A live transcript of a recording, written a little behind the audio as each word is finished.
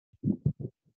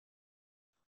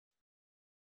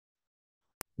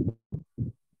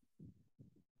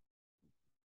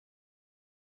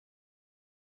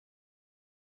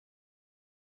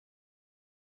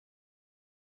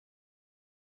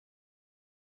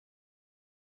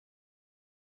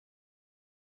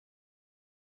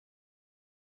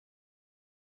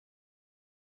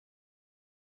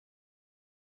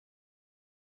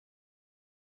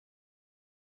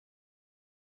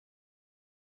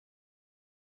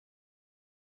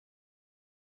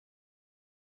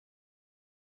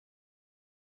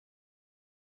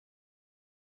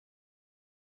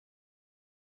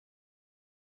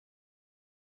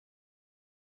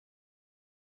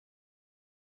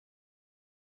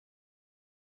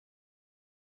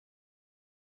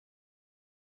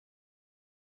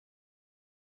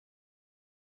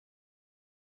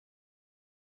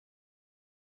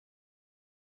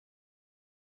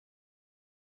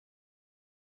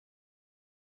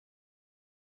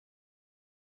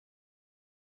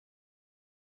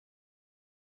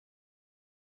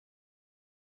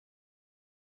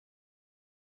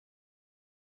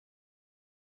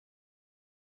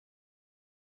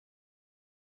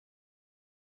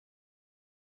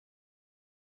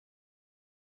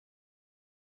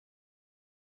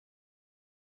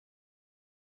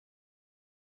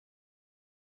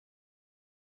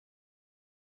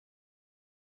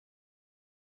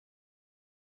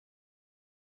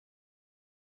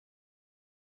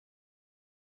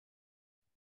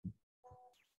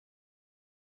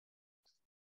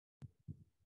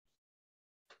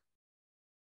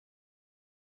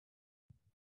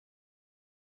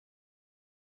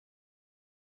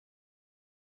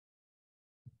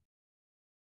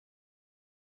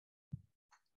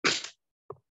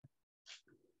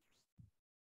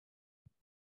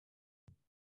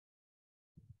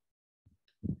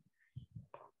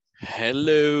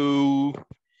Hello,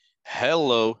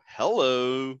 hello.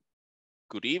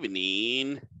 Good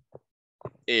evening,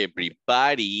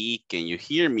 everybody. Can you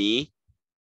hear me?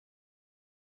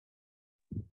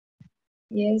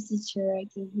 Yes, teacher, I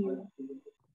can hear.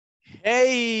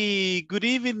 Hey, good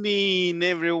evening,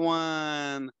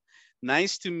 everyone.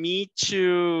 Nice to meet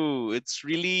you. It's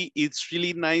really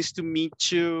nice to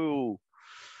meet you.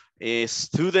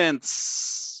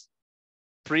 Students,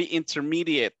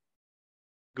 pre-intermediate,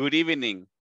 good evening.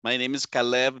 My name is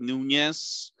Caleb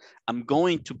Nunez. I'm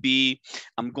going to be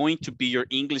your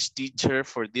English teacher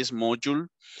for this module.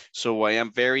 So I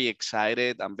am very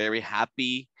excited. I'm very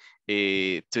happy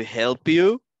to help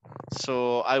you.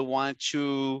 So I want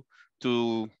you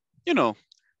to, you know,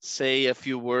 say a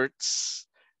few words,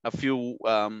 a few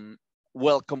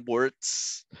welcome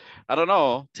words. I don't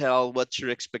know, tell what's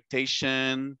your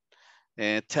expectation,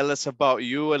 tell us about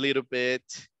you a little bit.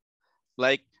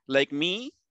 Like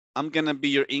me, I'm gonna be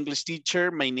your English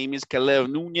teacher. My name is Caleb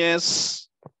Nunez.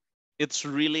 It's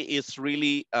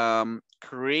really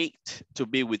great to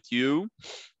be with you.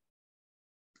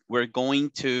 We're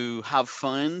going to have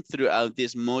fun throughout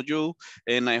this module,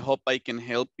 and I hope I can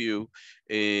help you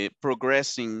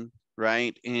progressing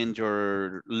right in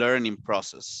your learning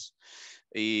process.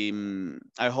 I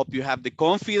hope you have the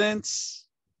confidence,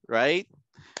 right?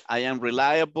 I am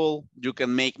reliable. You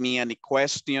can make me any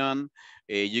question.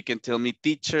 You can tell me,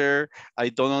 teacher, I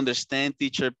don't understand,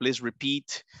 teacher, please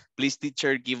repeat. Please,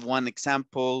 teacher, give one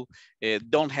example.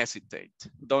 Don't hesitate,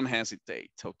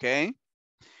 okay?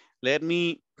 Let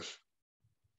me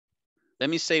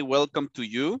say welcome to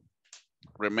you.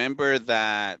 Remember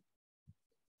that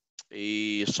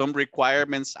some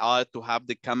requirements are to have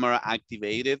the camera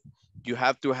activated. You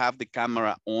have to have the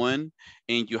camera on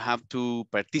and you have to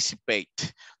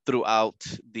participate throughout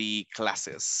the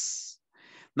classes.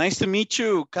 Nice to meet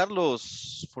you,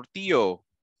 Carlos Fortillo.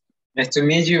 Nice to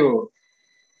meet you.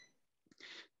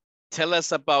 Tell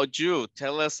us about you.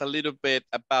 Tell us a little bit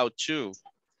about you.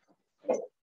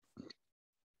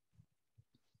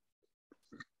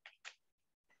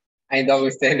 I don't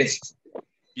understand it.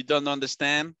 You don't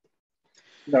understand?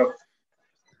 No.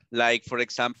 Like, for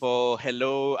example,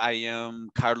 hello, I am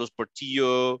Carlos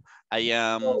Portillo. I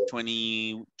am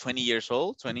 20 years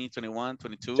old, 20, 21,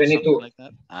 22, 22. something like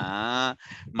that.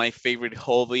 My favorite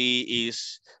hobby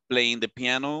is playing the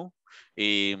piano.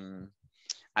 I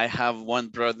have one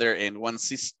brother and one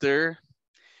sister.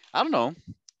 I don't know,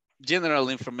 general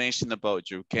information about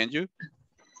you, can you?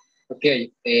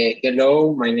 Okay.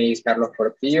 Hello, my name is Carlos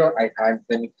Portillo. I am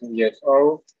 22 years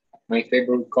old. My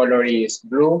favorite color is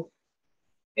blue.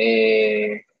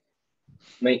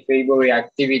 My favorite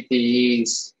activity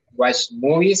is watch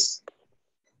movies.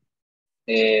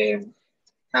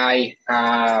 I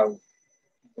have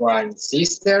one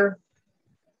sister.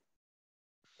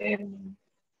 And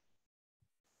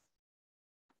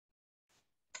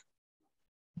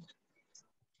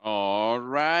All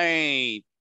right.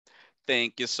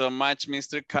 Thank you so much,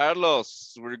 Mr.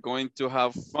 Carlos. We're going to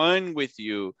have fun with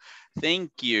you.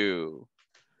 Thank you.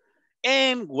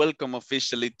 And welcome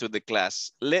officially to the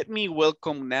class. Let me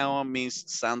welcome now Miss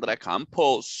Sandra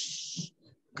Campos.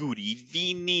 Good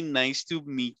evening, nice to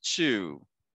meet you.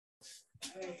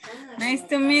 Nice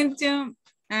to meet you.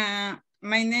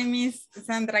 My name is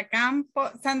Sandra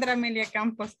Amelia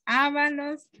Campos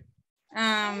Avalos.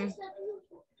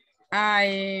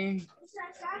 I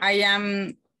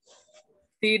am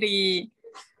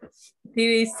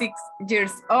 36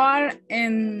 years old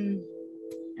and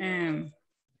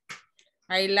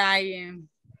I like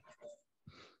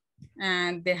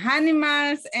the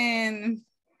animals and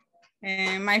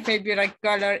my favorite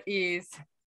color is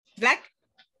black.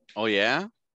 Oh yeah?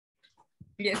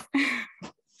 Yes.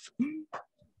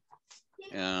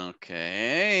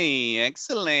 Okay,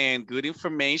 excellent. Good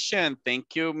information.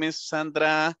 Thank you, Miss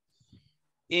Sandra.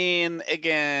 And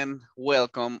again,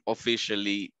 welcome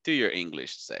officially to your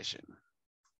English session.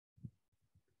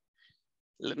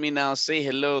 Let me now say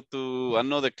hello to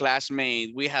another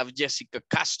classmate. We have Jessica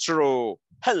Castro.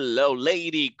 Hello,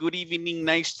 lady. Good evening.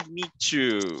 Nice to meet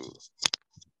you.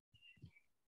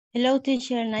 Hello,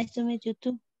 teacher. Nice to meet you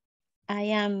too. I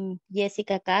am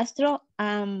Jessica Castro.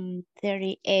 I'm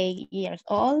 38 years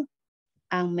old.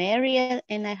 I'm married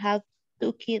and I have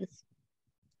 2 kids.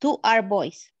 2 are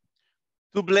boys.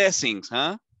 2 blessings,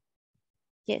 huh?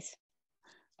 Yes.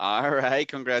 All right,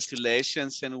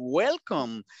 congratulations and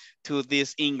welcome to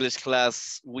this English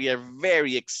class. We are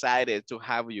very excited to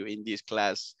have you in this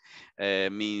class,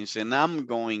 and I'm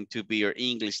going to be your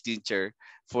English teacher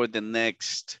for the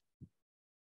next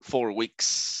 4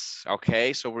 weeks.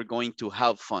 Okay, so we're going to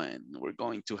have fun. We're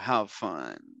going to have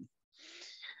fun.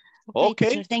 Okay,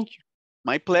 teacher, thank you.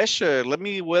 my pleasure. Let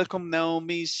me welcome now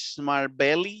Miss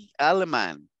Marbelli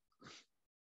Aleman.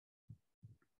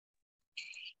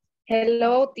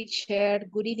 Hello, teacher.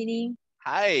 Good evening.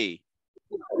 Hi.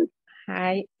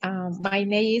 Hi, my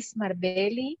name is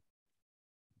Marbelli.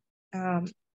 I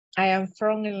am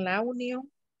from El Launio.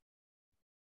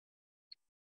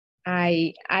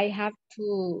 I have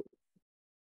two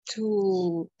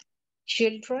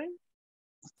children.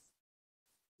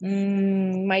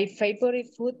 My favorite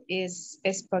food is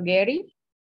spaghetti.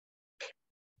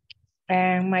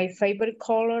 And my favorite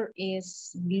color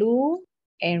is blue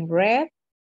and red.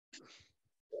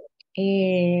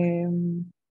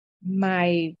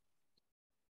 My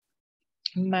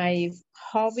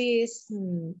hobby is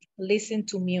listen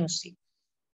to music.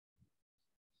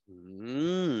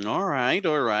 All right,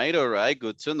 all right, all right.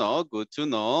 Good to know, good to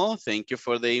know. Thank you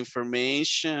for the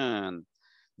information.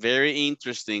 Very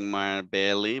interesting,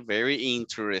 Marbelli, very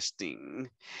interesting.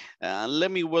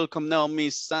 Let me welcome now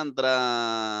Miss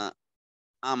Sandra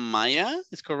Amaya,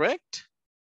 is correct?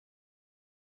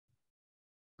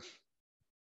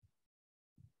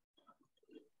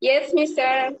 Yes,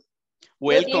 Mr.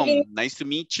 Good evening. Welcome, nice to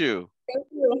meet you. Thank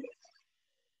you.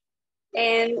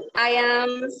 And I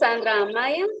am Sandra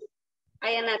Amaya. I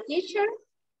am a teacher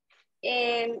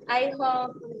and I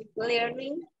have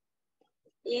learning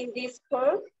in this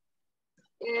course.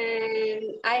 And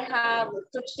I have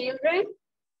two children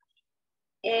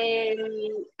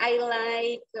and I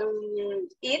like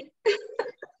eat.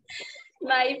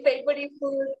 My favorite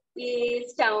food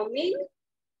is chow mein.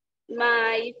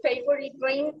 My favorite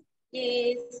drink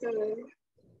is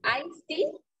iced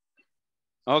tea.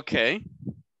 Okay.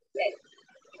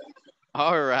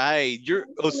 All right.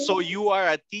 So you are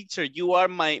a teacher. You are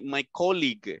my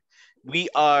colleague. We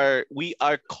are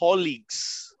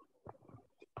colleagues.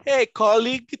 Hey,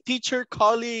 colleague, teacher,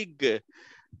 colleague.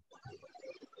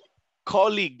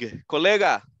 Colleague,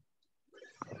 colega.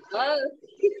 Oh.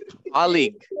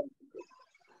 Colleague.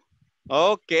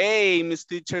 Okay, Miss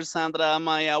Teacher Sandra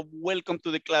Amaya, welcome to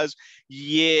the class.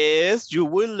 Yes, you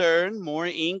will learn more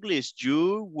English.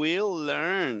 You will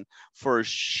learn for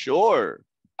sure.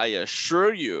 I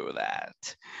assure you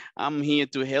that. I'm here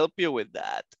to help you with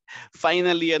that.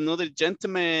 Finally, another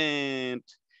gentleman,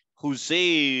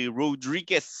 Jose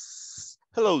Rodriguez.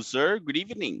 Hello, sir. Good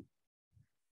evening.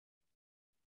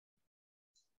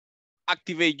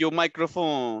 Activate your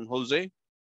microphone, Jose.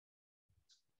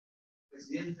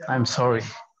 I'm sorry.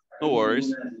 No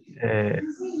worries.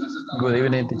 Good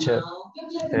evening, teacher.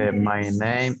 My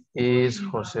name is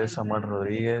Jose Samuel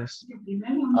Rodriguez.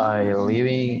 I live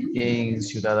in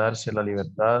Ciudad Arce, La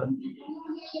Libertad.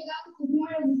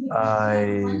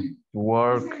 I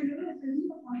work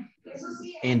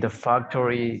in the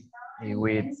factory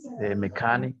with a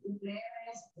mechanic.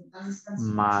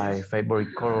 My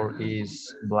favorite color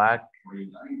is black.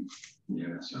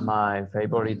 My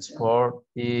favorite sport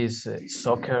is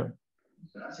soccer.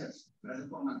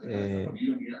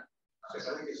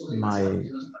 My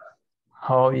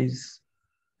hobbies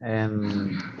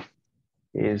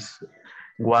is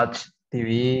watch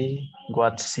TV,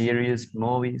 watch series,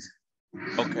 movies.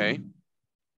 Okay.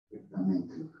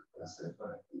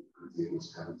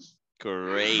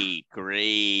 Great,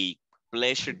 great.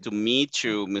 Pleasure to meet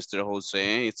you, Mr.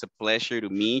 Jose. It's a pleasure to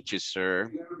meet you, sir.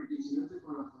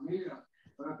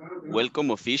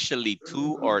 Welcome officially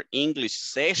to our English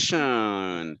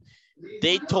session.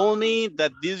 They told me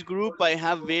that this group, I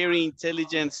have very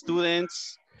intelligent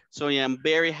students, so I am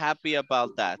very happy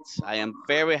about that. I am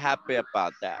very happy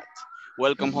about that.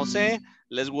 Welcome, Jose.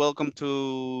 Let's welcome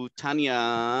to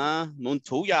Tanya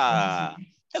Montoya.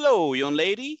 Hello, young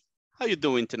lady. How you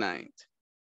doing tonight?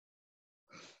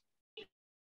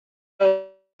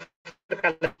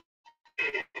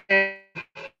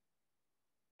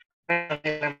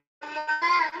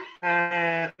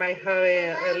 My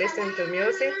hobby listen to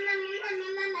music.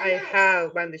 I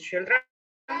have one children.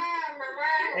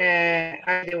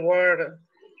 I the word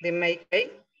they make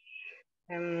cake.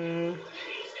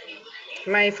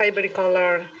 My favorite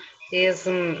color is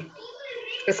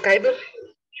sky blue.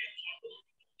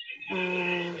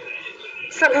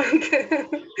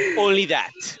 Only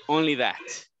that, only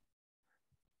that.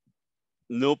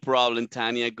 No problem,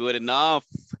 Tanya, good enough.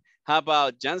 How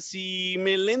about Jancy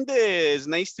Melendez?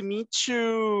 Nice to meet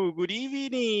you. Good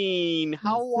evening.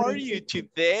 How are you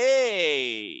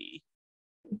today?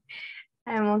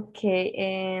 I'm okay.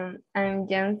 I'm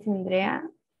Jancy Andrea.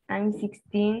 I'm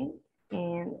 16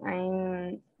 and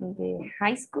I'm in the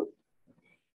high school.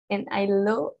 And I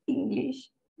love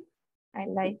English. I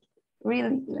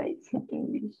really like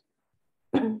English.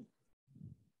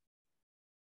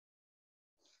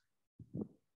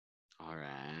 All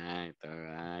right, all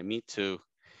right. Me too.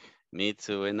 Me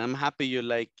too. And I'm happy you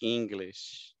like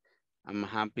English. I'm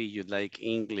happy you like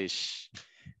English.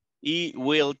 It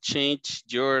will change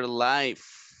your life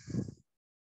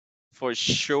for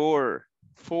sure.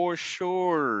 For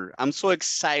sure. I'm so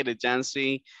excited,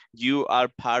 Jancy. You are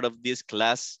part of this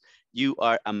class. You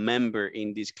are a member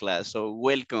in this class. So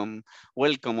welcome,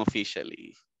 welcome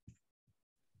officially.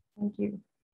 Thank you.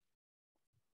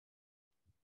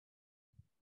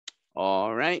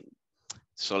 All right.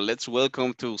 So let's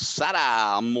welcome to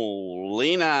Sara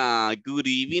Molina. Good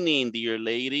evening, dear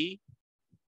lady.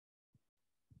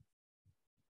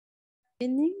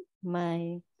 Evening.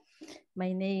 My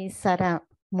name is Sara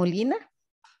Molina.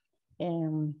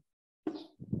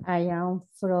 I am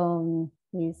from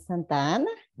Santa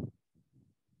Ana.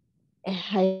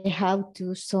 I have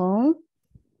two sons.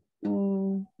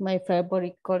 My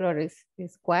favorite color is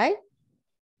white.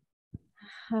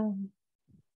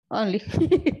 Only.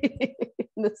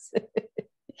 No sé.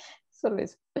 Solo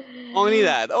eso. Only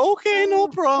that. Okay, no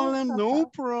problem, no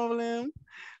problem.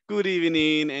 Good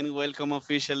evening and welcome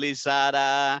officially,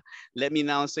 Sara. Let me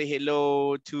now say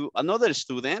hello to another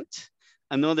student,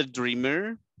 another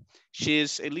dreamer.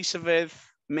 She's Elizabeth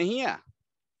Mejia.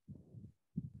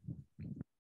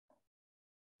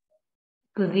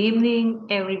 Good evening,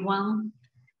 everyone.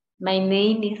 My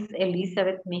name is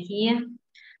Elizabeth Mejia.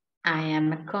 I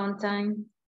am a accountant.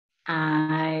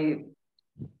 I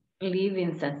live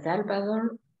in San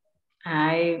Salvador.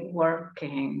 I work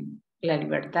in La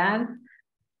Libertad.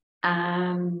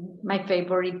 My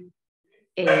favorite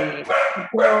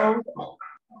work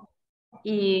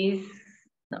is,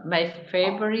 my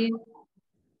favorite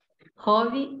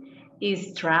hobby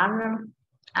is travel.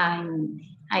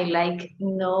 I like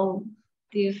know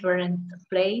different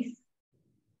place.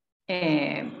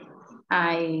 I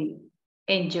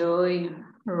enjoy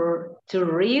to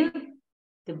read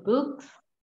the books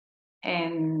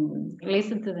and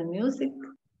listen to the music.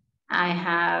 I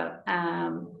have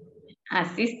a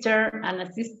sister and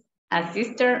a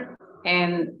sister,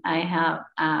 and I have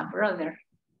a brother.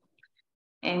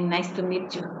 And nice to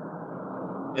meet you.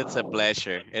 It's a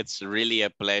pleasure. It's really a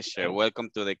pleasure.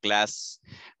 Welcome to the class,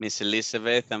 Miss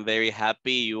Elizabeth. I'm very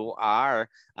happy you are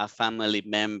a family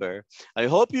member. I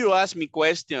hope you ask me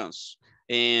questions.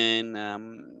 And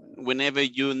whenever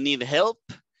you need help,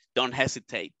 don't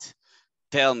hesitate.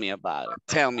 Tell me about it.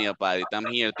 Tell me about it. I'm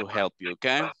here to help you,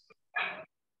 okay?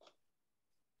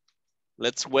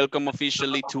 Let's welcome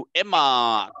officially to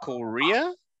Emma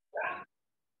Korea.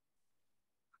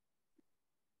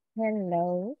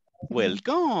 Hello.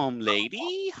 Welcome,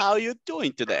 lady. How are you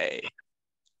doing today?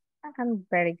 I'm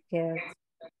very good.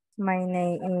 My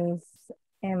name is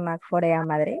Emma Correa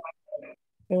Madrid.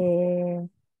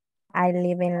 I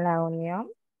live in La Unión.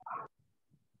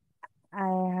 I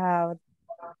have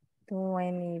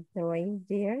 23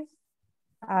 years.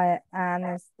 I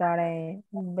am studying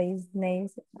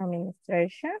business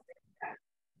administration.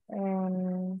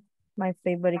 My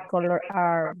favorite color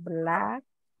are black,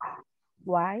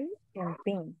 white, and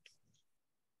pink.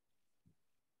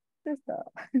 That's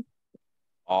all.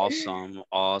 Awesome,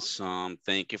 awesome.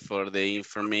 Thank you for the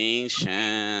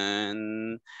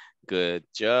information. Good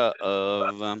job.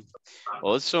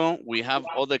 Also, we have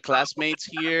other classmates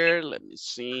here. Let me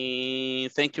see.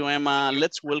 Thank you, Emma.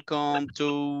 Let's welcome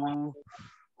to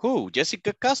who?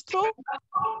 Jessica Castro?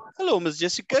 Hello, Miss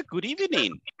Jessica. Good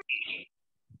evening.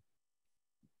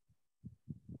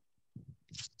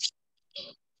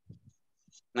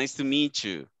 Nice to meet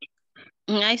you.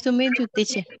 Nice to meet you,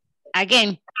 teacher.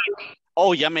 Again.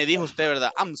 Oh, ya me dijo usted,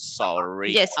 ¿verdad? I'm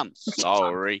sorry. Yes. I'm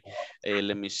sorry.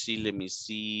 Let me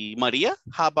see. Maria?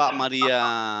 How about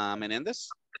Maria Menendez?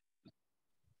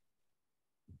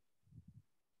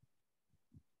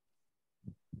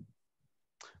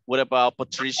 What about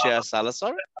Patricia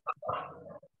Salazar?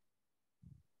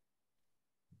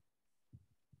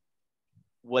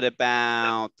 What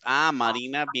about,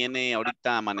 Marina viene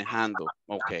ahorita manejando.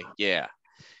 Okay, yeah.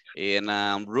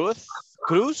 And Ruth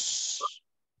Cruz.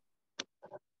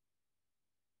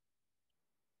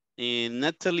 And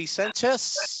Natalie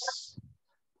Sanchez.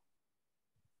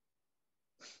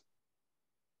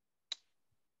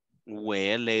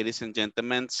 Well, ladies and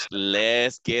gentlemen,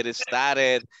 let's get it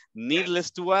started.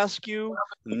 Needless to ask you,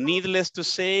 needless to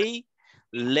say,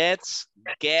 let's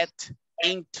get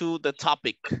into the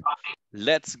topic.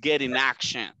 Let's get in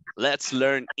action. Let's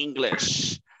learn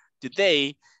English.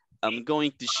 Today, I'm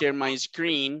going to share my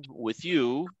screen with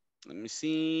you. Let me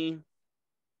see.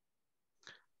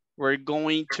 We're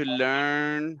going to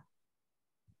learn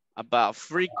about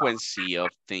frequency of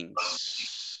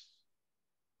things.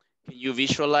 Can you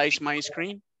visualize my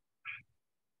screen?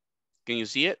 Can you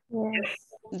see it? Yes.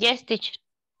 Yes, teacher.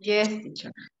 Yes,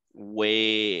 teacher.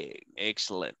 Way,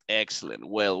 excellent, excellent.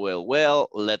 Well,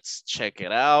 let's check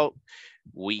it out.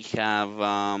 We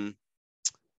have,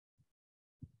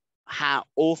 how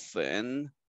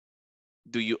often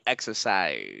do you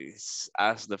exercise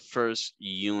as the first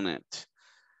unit?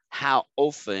 How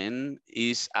often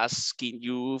is asking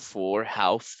you for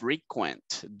how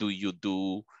frequent do you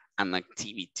do an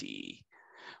activity?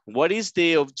 What is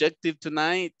the objective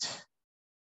tonight?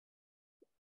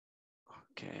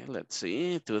 Okay, let's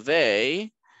see.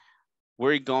 Today,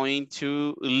 we're going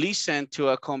to listen to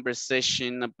a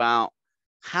conversation about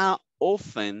how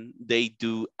often they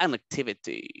do an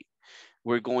activity.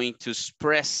 We're going to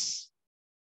express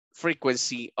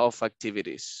frequency of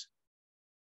activities.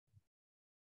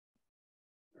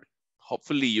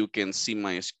 Hopefully you can see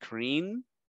my screen.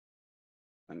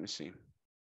 Let me see.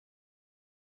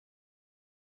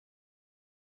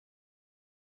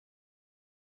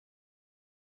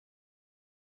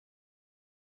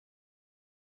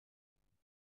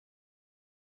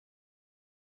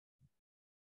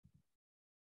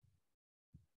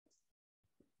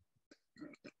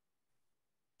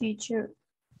 Teacher.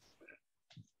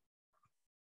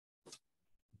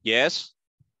 Yes.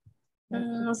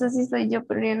 No sé si soy yo,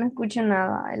 pero yo no escucho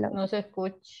nada. No se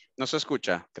escucha. No se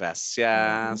escucha.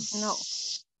 Gracias. No.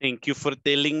 Thank you for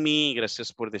telling me.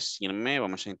 Gracias por decirme.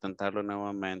 Vamos a intentarlo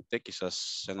nuevamente.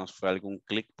 Quizás se nos fue algún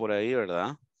clic por ahí,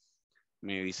 ¿verdad?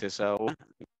 Me dices ahora.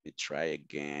 Let me try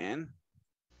again.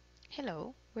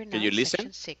 Hello, we're now Can you in listen?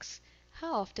 section 6.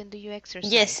 How often do you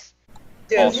exercise? Yes.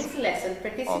 In Yes. this lesson,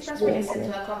 participants will listen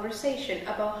to a conversation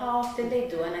about how often they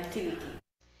do an activity.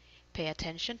 Pay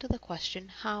attention to the question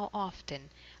how often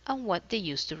and what they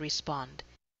use to respond.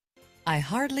 I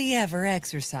hardly ever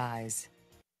exercise.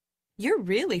 You're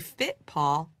really fit,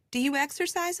 Paul. Do you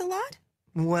exercise a lot?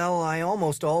 Well, I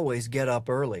almost always get up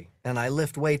early, and I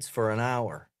lift weights for an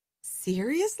hour.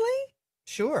 Seriously?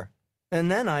 Sure.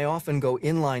 And then I often go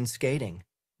inline skating.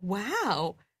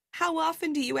 Wow. How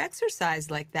often do you exercise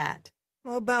like that?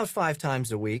 About 5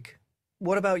 times a week.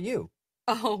 What about you?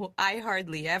 Oh, I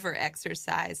hardly ever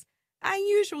exercise. I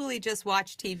usually just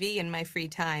watch TV in my free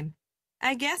time.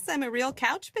 I guess I'm a real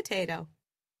couch potato.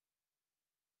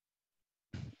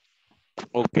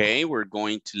 Okay, we're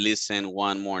going to listen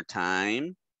one more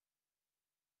time.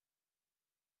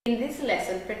 In this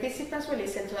lesson, participants will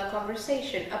listen to a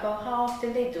conversation about how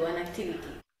often they do an activity.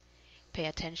 Pay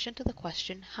attention to the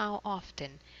question how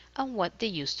often and what they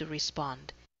use to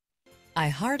respond. I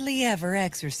hardly ever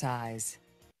exercise.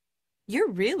 You're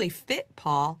really fit,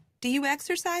 Paul. Do you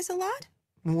exercise a lot?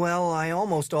 Well, I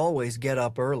almost always get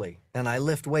up early, and I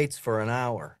lift weights for an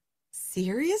hour.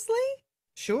 Seriously?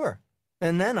 Sure.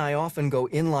 And then I often go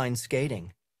inline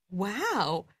skating.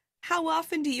 Wow. How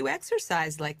often do you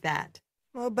exercise like that?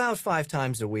 About 5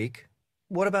 times a week.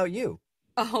 What about you?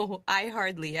 Oh, I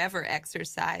hardly ever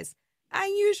exercise. I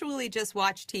usually just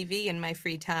watch TV in my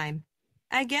free time.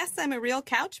 I guess I'm a real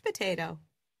couch potato.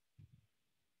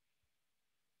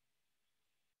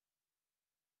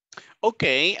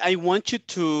 Okay, I want you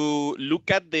to look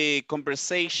at the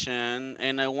conversation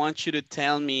and I want you to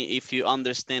tell me if you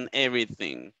understand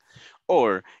everything.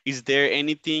 Or is there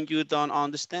anything you don't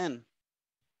understand?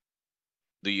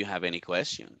 Do you have any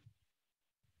question?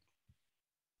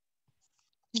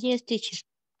 Yes, teacher.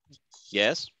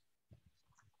 Yes?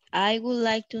 I would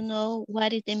like to know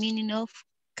what is the meaning of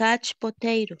couch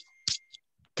potato.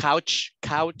 Couch,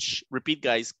 repeat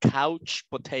guys, couch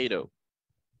potato.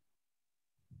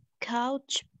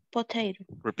 Couch potato.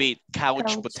 Repeat,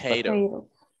 couch potato.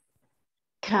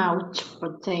 Couch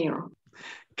potato.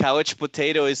 Couch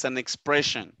potato is an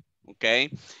expression,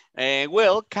 okay?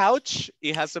 Well, couch,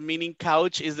 it has a meaning.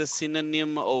 Couch is the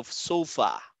synonym of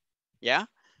sofa, yeah?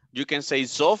 You can say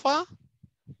sofa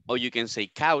or you can say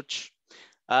couch.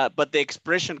 But the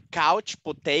expression couch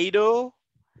potato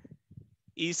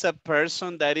is a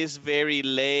person that is very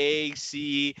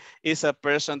lazy, is a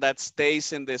person that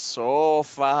stays in the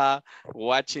sofa,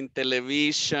 watching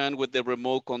television with the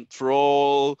remote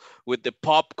control, with the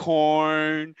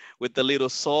popcorn, with the little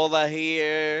soda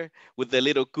here, with the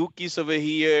little cookies over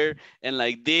here, and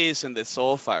like this in the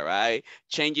sofa, right?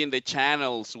 Changing the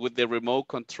channels with the remote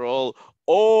control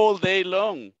all day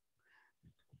long.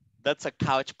 That's a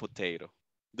couch potato.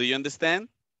 Do you understand?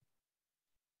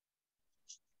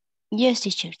 Yes,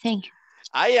 teacher, thank you.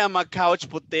 I am a couch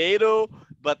potato,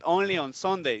 but only on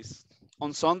Sundays.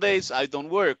 On Sundays, I don't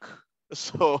work.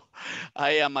 So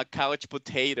I am a couch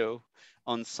potato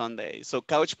on Sunday. So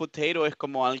couch potato es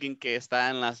como alguien que está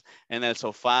en el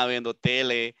sofá viendo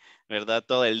tele, ¿verdad?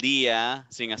 Todo el día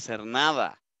sin hacer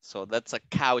nada. So that's a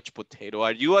couch potato.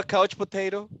 Are you a couch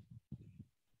potato?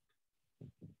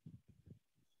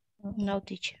 No,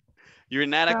 teacher. You're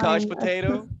not a couch Kind of.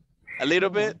 potato? A little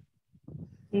bit?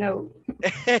 No.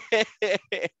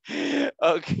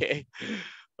 Okay.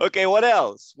 Okay, what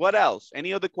else? What else?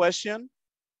 Any other question?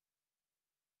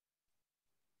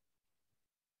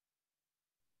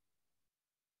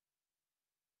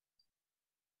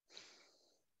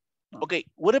 Okay,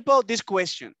 what about this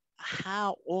question?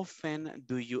 How often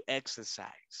do you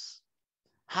exercise?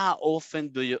 How often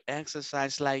do you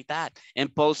exercise like that?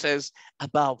 And Paul says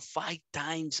about 5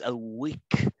 times a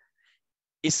week.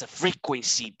 It's a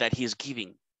frequency that he's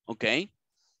giving, okay?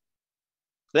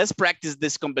 Let's practice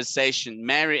this conversation,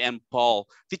 Mary and Paul.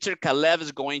 Teacher Caleb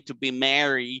is going to be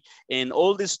Mary and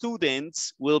all the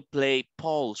students will play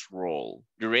Paul's role.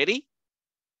 You ready?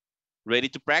 Ready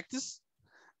to practice?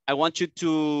 I want you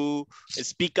to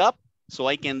speak up so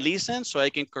I can listen, so I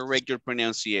can correct your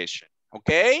pronunciation,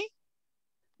 okay?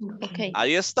 Okay.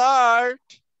 I start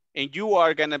and you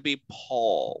are gonna be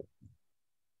Paul.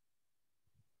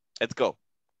 Let's go.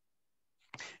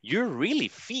 You're really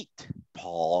fit,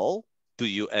 Paul. Do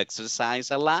you exercise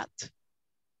a lot?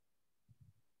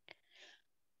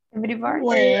 Everybody?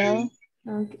 Well,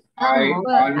 Okay. I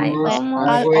I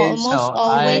almost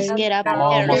always get up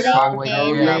almost early always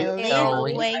and get I up lift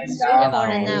early weights and for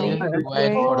an I hour.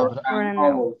 wait for an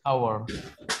hour. hour.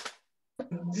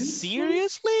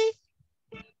 Seriously?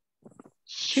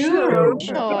 Sure.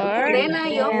 Sure. Then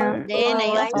I often Then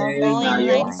I often go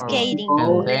inline skating.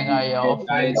 And then I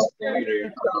often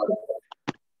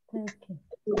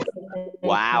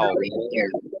Wow.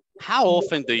 How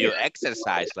often do you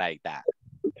exercise like that?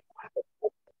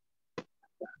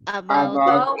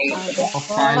 About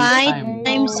 5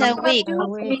 times a week.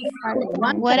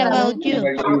 What about you?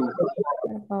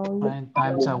 5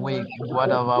 times a week.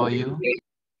 What about you?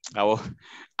 Oh,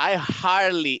 I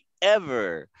hardly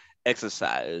ever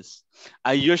exercise.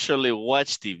 I usually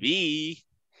watch TV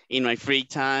in my free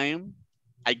time.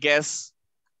 I guess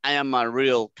I am a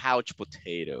real couch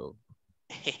potato.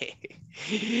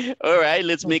 All right,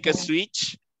 let's make a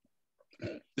switch.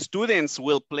 The students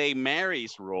will play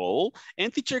Mary's role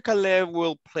and teacher Caleb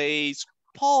will play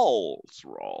Paul's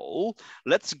role.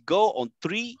 Let's go on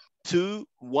 3, 2,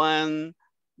 1,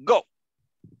 go.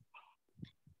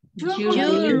 You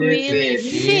really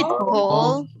fit,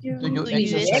 Paul. Do you Do you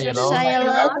exercise a lot? exercise a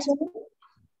lot?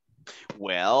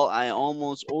 Well, I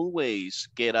almost always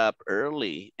get up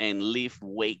early and lift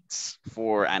weights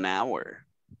for an hour.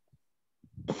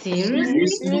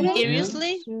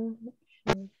 Seriously?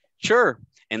 Sure.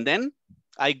 And then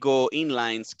I go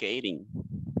inline skating.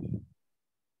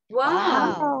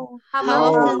 Wow. How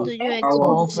How often do you How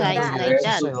often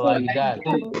exercise do you like that?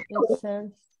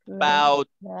 exercise like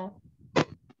that?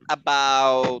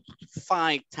 About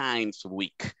 5 times a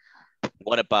week.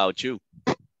 What about you?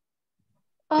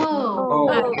 Oh,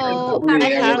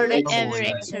 I hardly ever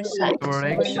exercise. For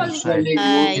exercise,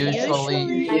 I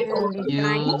usually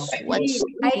use what's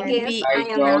I guess be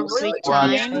I am a free real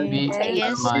watch time. me I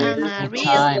guess my I'm a free real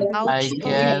time. I couch potato.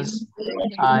 guess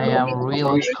I am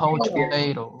real couch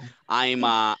potato.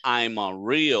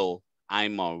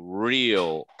 I'm a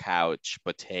real couch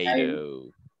potato.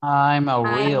 I'm a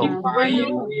I real am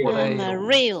real. I'm a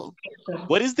real.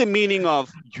 What is the meaning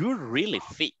of you're really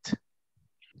fit?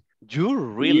 You're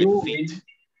really fit.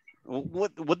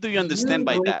 What do you understand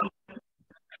by that?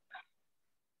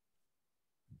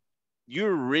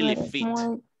 You're really Eres fit.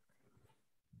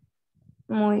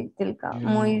 muy delicado,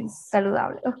 muy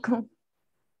saludable.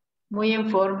 Muy en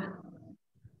forma.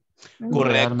 Correcto.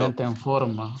 Realmente en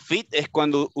forma. Fit es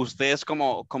cuando usted es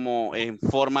como en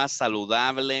forma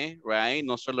saludable, right?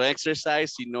 No solo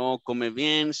exercise, sino come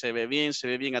bien, se ve bien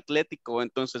atlético.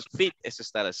 Entonces, fit es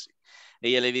estar así.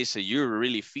 Ella le dice, you're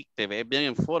really fit, te ves bien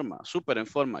en forma, súper en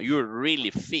forma. You're really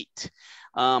fit.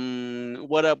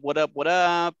 What up?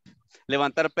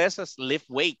 Levantar pesas, lift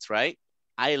weights, right?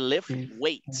 I lift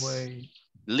weights.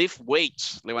 Lift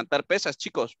weights, levantar pesas,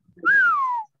 chicos.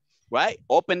 Right?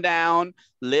 Up and down,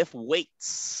 lift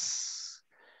weights.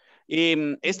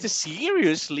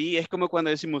 Seriously es como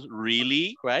cuando decimos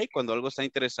really, right? Cuando algo está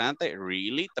interesante,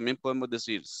 really. También podemos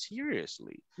decir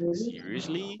seriously,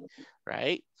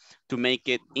 right? To make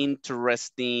it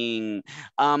interesting.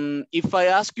 If I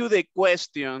ask you the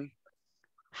question,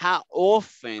 how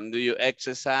often do you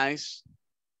exercise?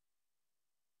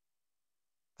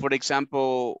 For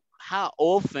example, how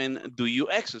often do you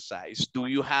exercise? Do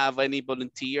you have any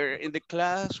volunteer in the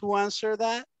class who answer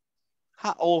that?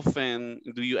 How often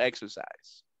do you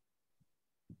exercise?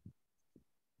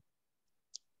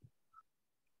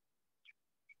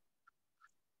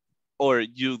 or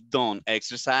you don't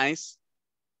exercise?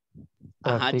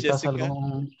 Ajá, ¿Practicas Jessica.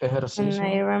 algún And I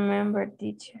ejercicio? remember,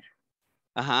 teacher.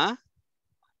 Ajá.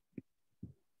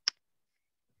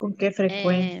 ¿Con qué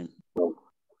frecuencia?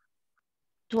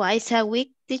 Twice a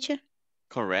week, teacher.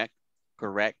 Correct,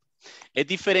 correct. Es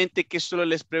diferente que solo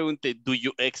les pregunte, do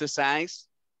you exercise?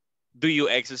 Do you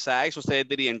exercise? Ustedes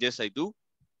dirían, yes, I do.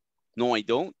 No, I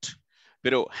don't.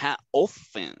 Pero how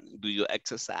often do you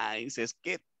exercise? Es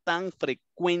que tan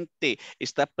frecuente.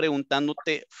 Está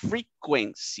preguntándote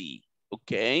frequency.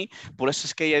 Ok. Por eso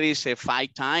es que ella dice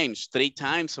 5 times, 3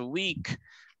 times a week,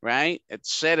 right?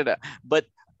 Etc. But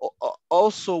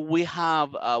also we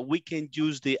have, we can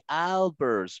use the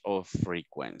outbursts of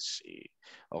frequency.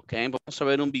 Ok. Vamos a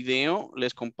ver un video.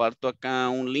 Les comparto acá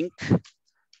un link.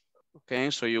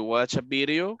 Ok. So you watch a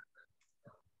video.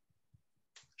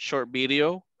 Short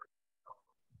video.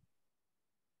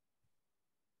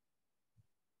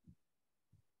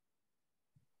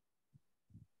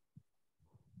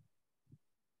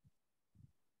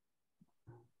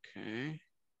 Okay.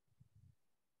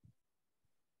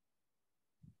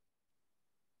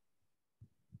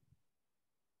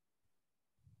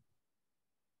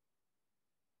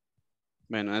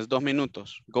 Bueno, es 2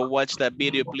 minutos. Go watch that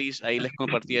video, please. Ahí les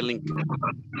compartí el link.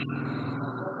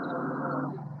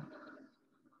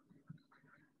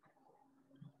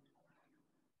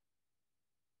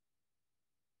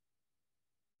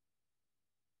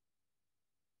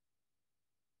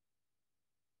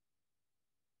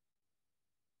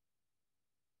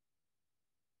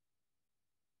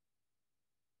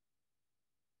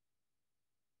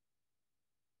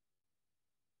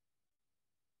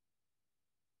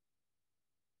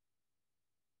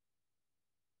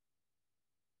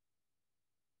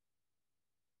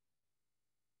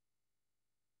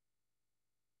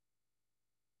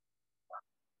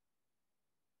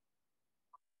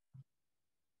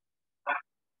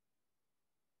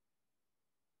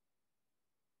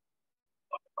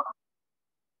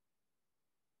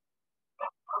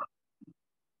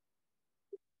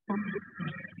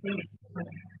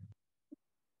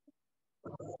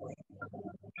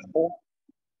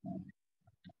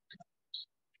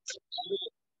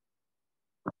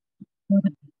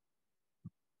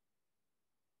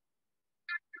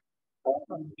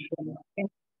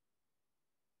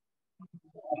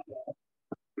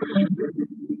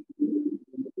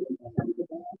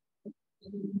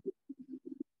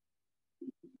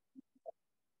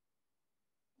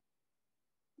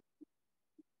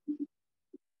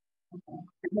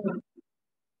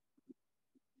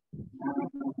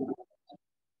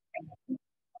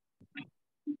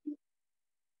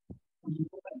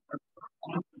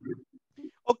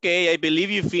 Okay, I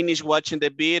believe you finished watching the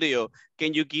video.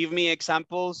 Can you give me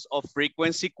examples of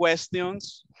frequency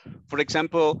questions? For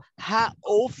example, how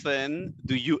often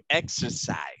do you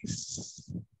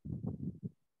exercise?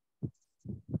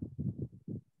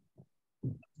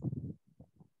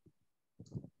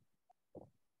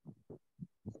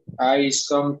 I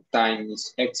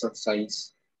sometimes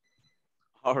exercise.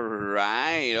 All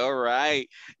right, all right.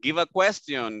 Give a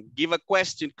question,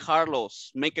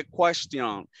 Carlos. Make a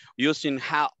question using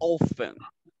how often.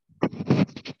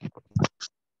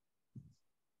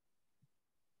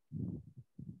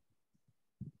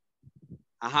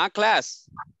 Class.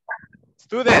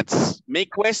 Students,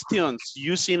 make questions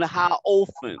using how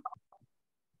often.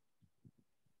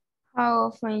 How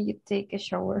often you take a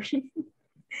shower?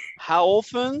 How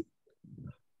often?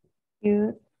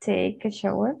 You take a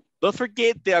shower? Don't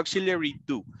forget the auxiliary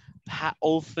do. How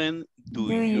often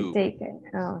do you take it?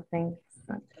 Oh, thanks.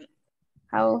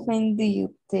 How often do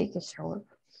you take a shower?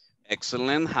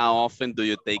 Excellent. How often do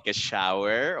you take a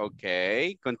shower?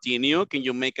 Okay, continue. Can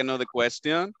you make another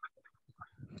question?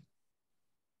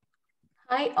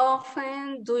 How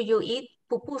often do you eat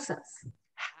pupusas?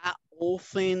 How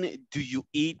often do you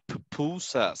eat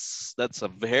pupusas? That's a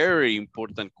very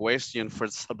important question for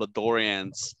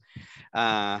Salvadorians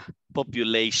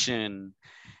population.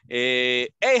 Hey,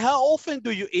 how often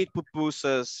do you eat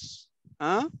pupusas?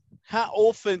 Huh? How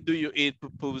often do you eat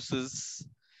pupusas?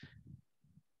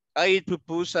 I eat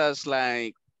pupusas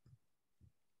like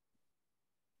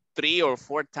 3 or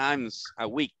 4 times a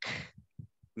week,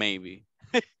 maybe.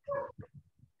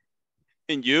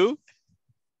 And you?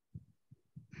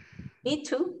 Me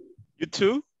too. You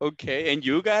too? Okay. And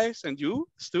you guys? And you,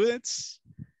 students?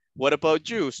 What about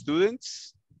you,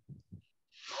 students?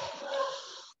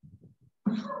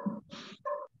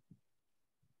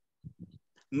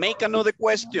 Make another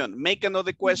question. Make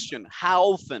another question. How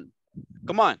often?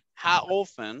 Come on. How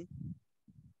often?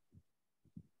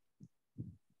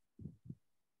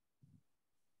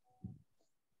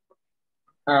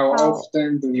 How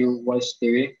often do you watch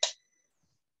TV?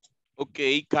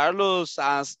 Okay, Carlos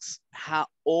asks, how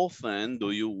often do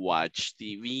you watch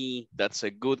TV? That's a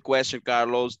good question,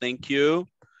 Carlos. Thank you.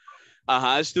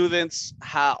 Students,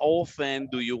 how often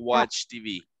do you watch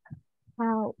TV?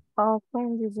 How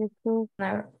often did you cook?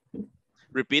 No.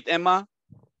 Repeat, Emma.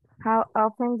 How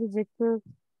often did you cook?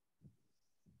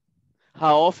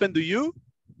 How often do you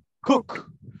cook?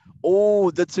 Oh,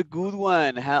 that's a good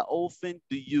one. How often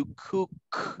do you cook?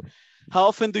 How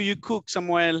often do you cook,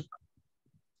 Samuel?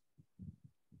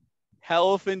 How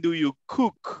often do you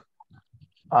cook?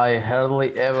 I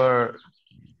hardly ever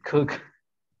cook.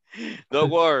 Don't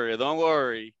worry, don't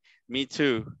worry. Me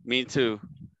too, me too.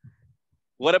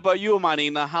 What about you,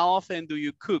 Marina? How often do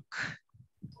you cook?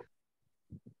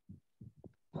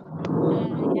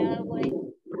 Always.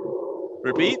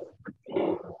 Repeat.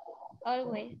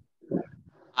 Always.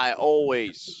 I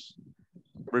always.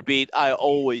 Repeat, I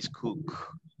always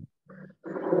cook.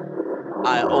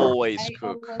 I always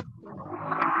cook.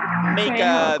 Make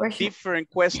a different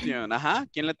question.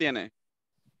 ¿Quién la tiene?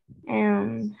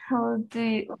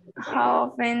 How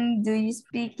often do you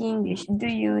speak English? Do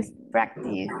you practice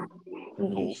English? How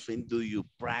often do you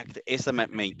practice? Esa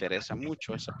me interesa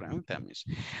mucho, esa pregunta, miss.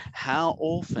 How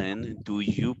often do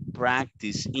you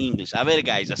practice English? A ver,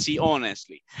 guys, así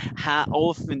honestly. How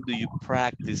often do you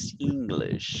practice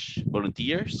English?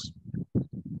 Volunteers?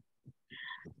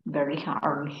 Very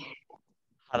hard.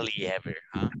 Hardly ever,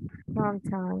 huh?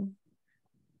 Sometimes.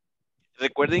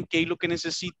 Recuerden que ahí lo que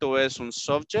necesito es un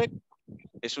subject,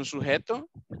 es un sujeto.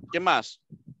 ¿Qué más?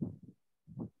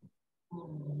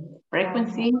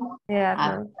 Frequency.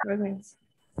 Yeah, frequency.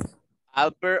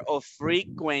 Adverb of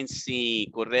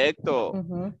frequency, correcto.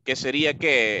 ¿Qué sería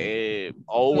qué?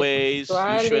 Always,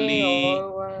 usually.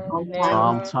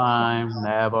 Sometimes,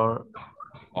 never.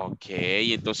 Ok,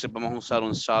 entonces vamos a usar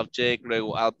un subject,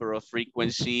 luego adverb of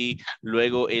frequency,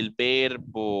 luego el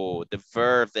verbo, the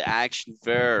verb, the action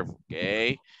verb, ok.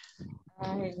 I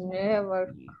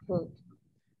never cook.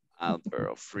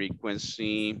 Adverb of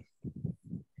frequency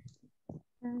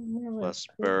plus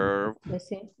Cook. verb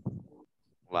Sí.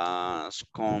 plus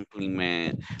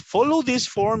complement. Follow this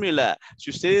formula. Si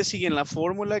ustedes siguen la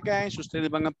fórmula, guys, ustedes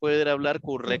van a poder hablar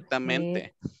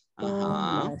correctamente.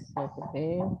 Ajá.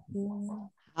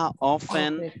 How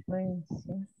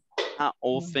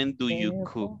often do you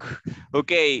cook?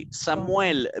 Okay,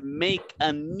 Samuel, make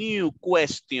a new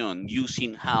question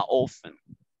using how often.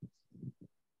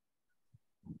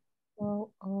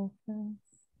 How often?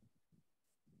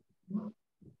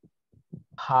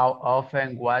 How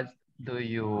often watch do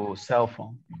you cell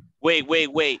phone? Wait.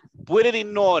 Put it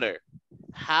in order.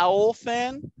 How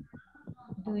often?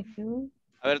 Do you?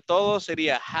 A ver, todo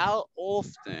sería how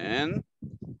often.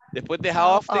 Después de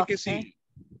how often, ¿qué sigue?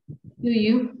 Do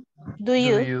you? Do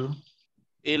you?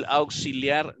 El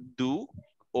auxiliar do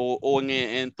o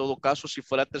en todo caso si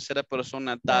fuera tercera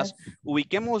persona das.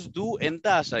 Ubiquemos do en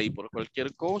das ahí por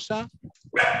cualquier cosa.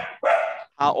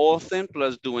 How often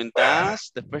plus do en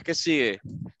das. Después ¿qué sigue?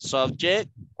 Subject.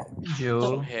 You.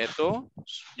 Sujeto.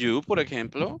 You, por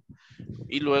ejemplo.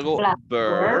 Y luego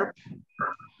verb.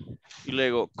 Y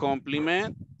luego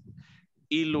complement.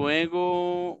 Y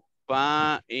luego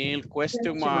va el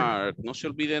question mark. No se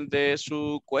olviden de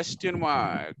su question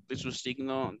mark, de su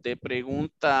signo de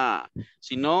pregunta.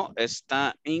 Si no,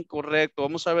 está incorrecto.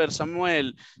 Vamos a ver,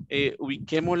 Samuel,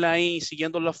 ubiquémosla ahí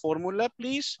siguiendo la fórmula,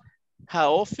 please.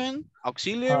 How often?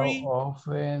 Auxiliary. How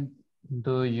often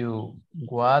do you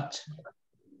watch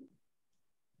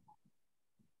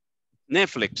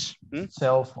Netflix.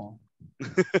 cell phone?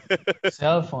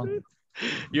 Cell phone.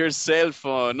 Your cell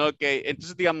phone, okay.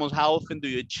 Entonces digamos, how often do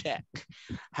you check?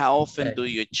 How often do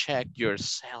you check your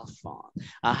cell phone?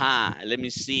 Let me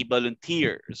see,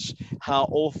 volunteers. How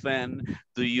often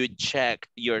do you check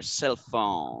your cell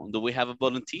phone? Do we have a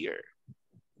volunteer?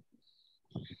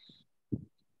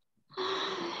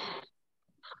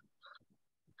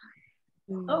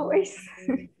 Always.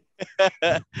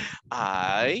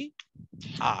 I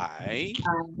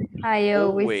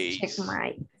always check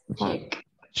my phone.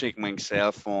 Check my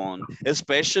cell phone,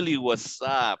 especially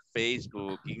WhatsApp,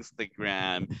 Facebook,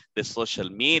 Instagram, the social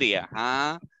media,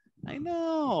 huh? I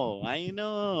know.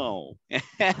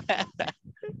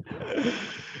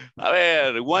 A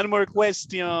ver, one more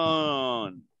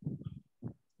question.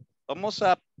 Vamos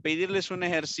a pedirles un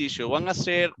ejercicio. Van a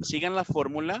hacer, sigan la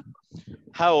fórmula.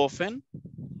 How often,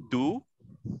 do,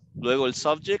 luego el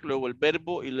subject, luego el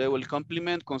verbo y luego el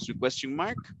complement con su question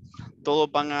mark. Todos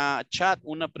van a chat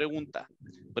una pregunta.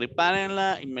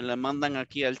 Prepárenla y me la mandan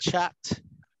aquí al chat.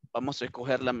 Vamos a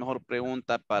escoger la mejor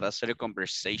pregunta para hacer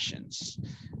conversations.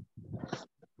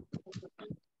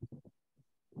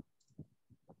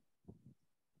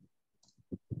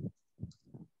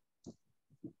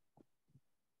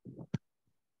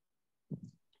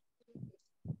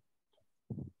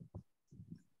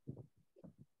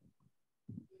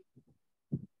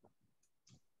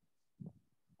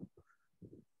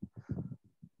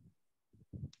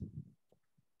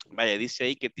 Vaya, dice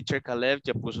ahí que Teacher Caleb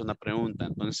ya puso una pregunta.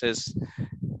 Entonces,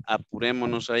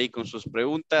 apurémonos ahí con sus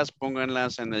preguntas.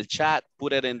 Pónganlas en el chat.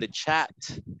 Put it in the chat.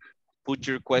 Put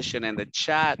your question in the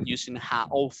chat using how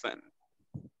often.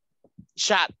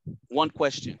 Chat, one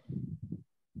question.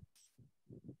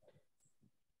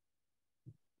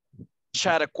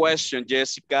 Chat a question,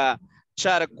 Jessica.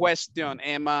 Chat a question,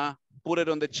 Emma. Put it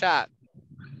on the chat.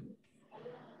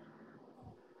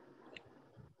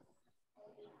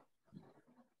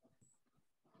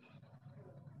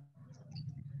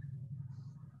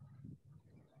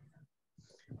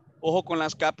 Ojo con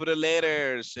las capital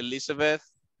letters, Elizabeth.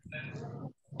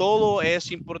 Todo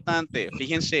es importante.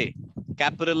 Fíjense,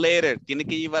 capital letter tiene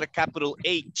que llevar capital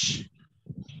H.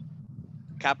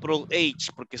 Capital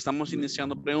H, porque estamos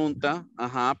iniciando pregunta.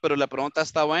 Ajá, pero la pregunta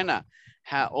está buena.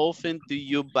 How often do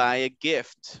you buy a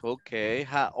gift? Okay,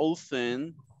 how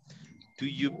often do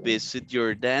you visit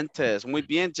your dentist? Muy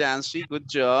bien, Jancy, good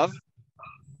job.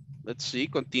 Let's see,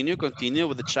 continue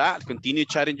with the chat. Continue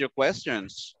chatting your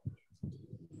questions.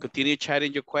 Continue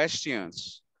chatting your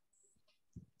questions.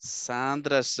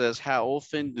 Sandra says, how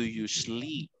often do you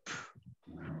sleep?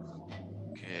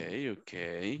 Okay,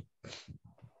 okay.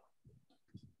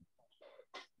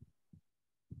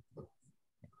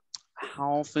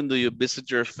 How often do you visit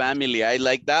your family? I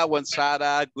like that one,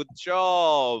 Sarah. Good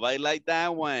job. I like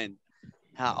that one.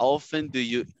 How often do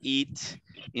you eat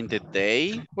in the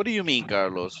day? What do you mean,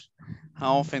 Carlos?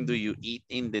 How often do you eat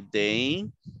in the day?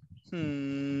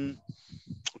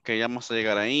 Ok, vamos a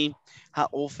llegar ahí. How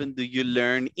often do you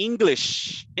learn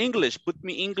English? English, put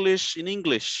me English in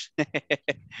English.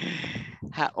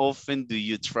 How often do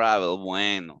you travel?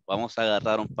 Bueno, vamos a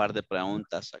agarrar un par de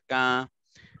preguntas acá.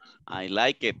 I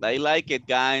like it,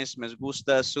 guys. Me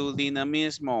gusta su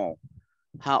dinamismo.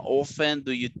 How often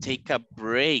do you take a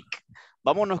break?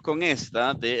 Vámonos con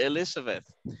esta de Elizabeth.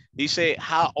 Dice,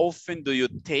 how often do you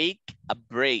take a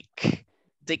break?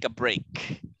 Take a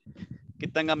break. ¿Qué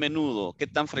tan a menudo, qué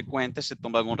tan frecuente se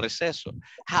toman un receso?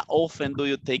 How often do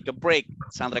you take a break?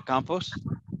 Sandra Campos.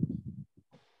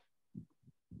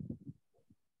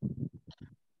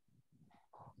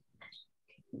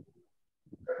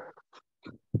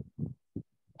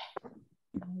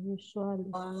 Usually.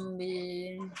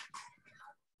 Only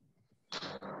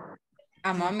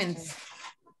a moment.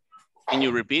 Can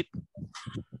you repeat?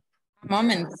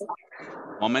 Moments.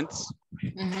 Moments.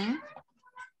 Mm-hmm.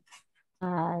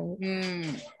 I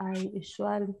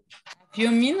usually. A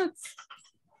few minutes.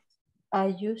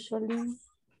 I usually.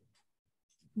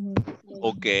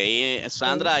 Ok,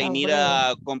 Sandra, I need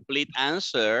a complete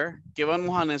answer. ¿Qué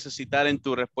vamos a necesitar en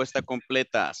tu respuesta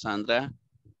completa, Sandra?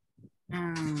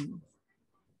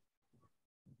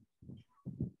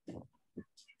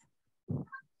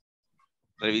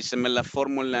 Revíseme la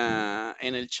fórmula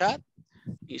en el chat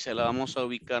y se la vamos a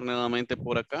ubicar nuevamente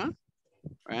por acá,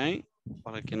 right?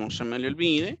 Para que no se me le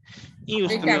olvide. Y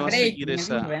usted me va a seguir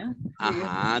esa.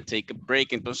 Ajá, take a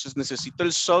break. Entonces necesito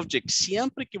el subject.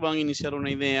 Siempre que van a iniciar una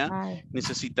idea,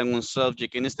 necesitan un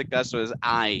subject. En este caso es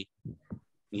I.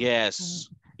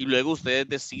 Yes. Y luego ustedes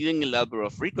deciden el adverb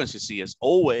of frequency, si es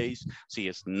always, si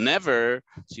es never,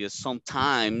 si es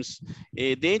sometimes.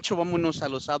 De hecho, vámonos a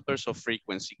los adverbs of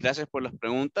frequency. Gracias por las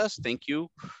preguntas. Thank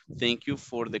you. Thank you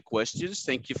for the questions.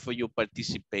 Thank you for your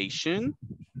participation.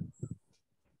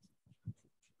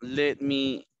 Let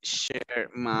me share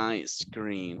my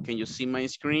screen. Can you see my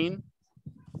screen?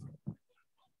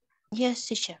 Yes,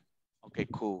 teacher. Okay,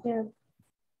 cool. Yeah.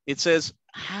 It says,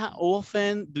 how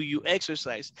often do you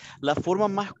exercise? La forma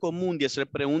más común de hacer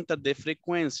preguntas de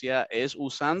frecuencia es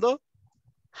usando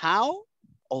how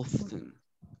often.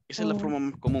 Esa es la forma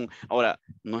más común. Ahora,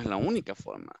 no es la única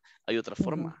forma. Hay otra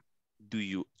forma. Do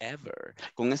you ever?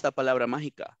 Con esta palabra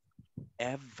mágica.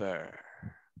 Ever.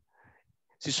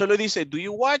 Si solo dice, do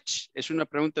you watch? Es una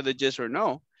pregunta de yes or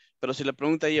no. Pero si la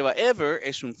pregunta lleva ever,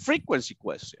 es un frequency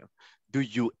question. Do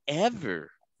you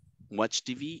ever watch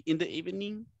TV in the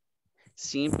evening?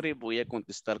 Siempre voy a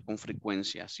contestar con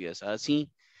frecuencia. Si es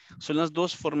así, son las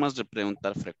dos formas de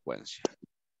preguntar frecuencia.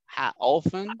 How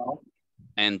often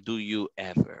and do you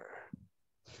ever?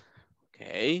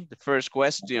 Okay, the first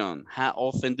question. How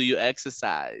often do you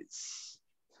exercise?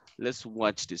 Let's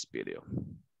watch this video.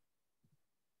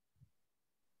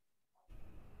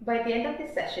 By the end of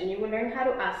this session, you will learn how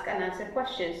to ask and answer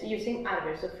questions using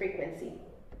adverbs of frequency.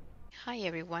 Hi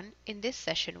everyone, in this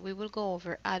session we will go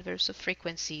over adverbs of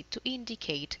frequency to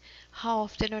indicate how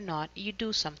often or not you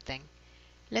do something.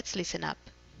 Let's listen up.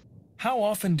 How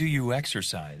often do you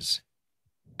exercise?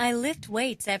 I lift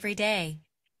weights every day.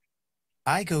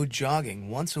 I go jogging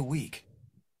once a week.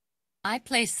 I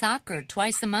play soccer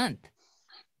twice a month.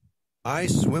 I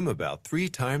swim about 3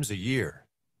 times a year.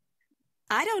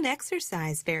 I don't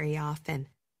exercise very often.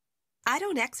 I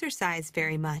don't exercise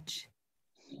very much.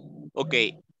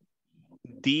 Okay,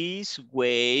 this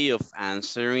way of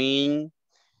answering,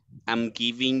 I'm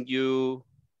giving you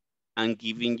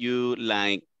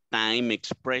like time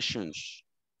expressions.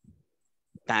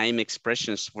 Time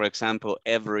expressions, for example,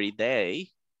 every day,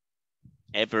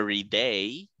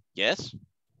 yes?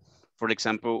 For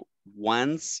example,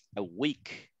 once a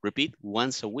week. Repeat,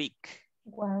 once a week.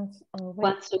 Once a week.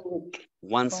 Once a week.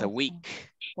 Once a week.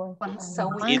 Once a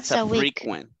week. It's a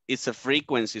frequent. It's a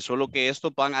frequency. Solo que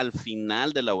estos van al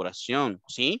final de la oración.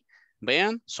 ¿Sí?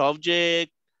 Vean,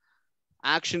 subject,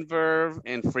 action verb,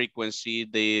 and frequency,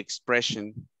 the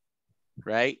expression,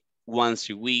 right?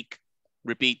 Once a week.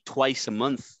 Repeat, twice a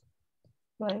month.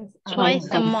 Twice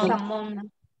a month.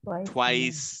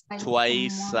 Twice a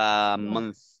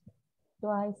month.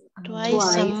 Twice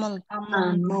a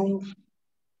month.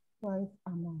 Twice a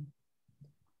month.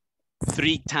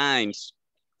 3 times.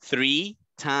 3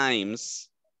 times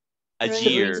a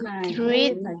year.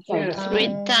 Three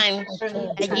times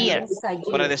a year.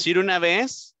 Para decir una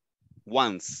vez,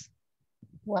 once.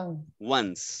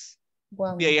 Once.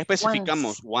 Y ahí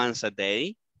especificamos once a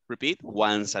day. Repeat,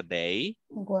 once a day.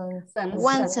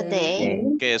 Once a day.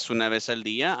 Que es una vez al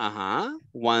día. Ajá.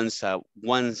 Once a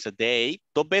day.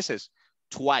 2 veces.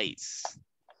 Twice.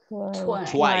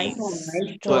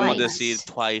 Podemos decir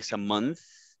twice a month.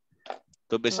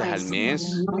 2 veces al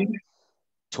mes.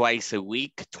 Twice a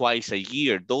week. Twice a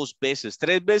year. 2 veces.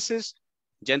 3 veces.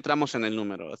 Ya entramos en el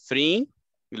número. 3.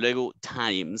 Y luego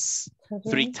times.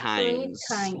 3 times.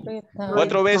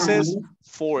 4 veces.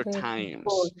 4 times.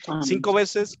 5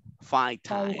 veces. 5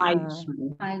 times.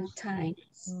 5 times.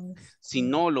 Si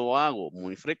no lo hago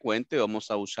muy frecuente,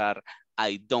 vamos a usar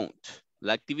I don't.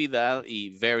 La actividad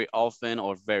y very often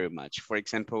or very much. For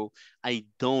example, I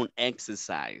don't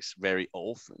exercise very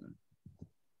often.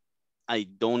 I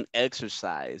don't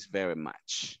exercise very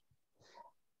much.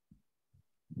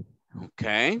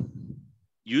 Okay.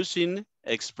 Using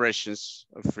expressions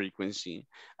of frequency.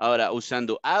 Ahora,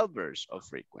 usando adverbs of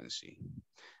frequency.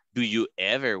 Do you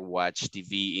ever watch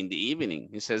TV in the evening?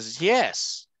 He says,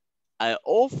 yes, I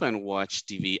often watch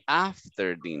TV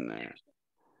after dinner.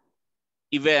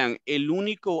 Y vean, el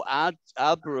único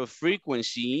adverb of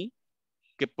frequency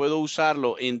que puedo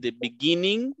usarlo in the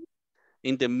beginning,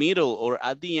 in the middle, or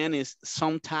at the end is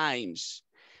sometimes.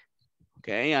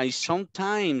 Okay, I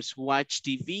sometimes watch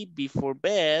TV before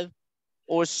bed,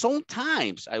 or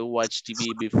sometimes I watch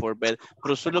TV before bed,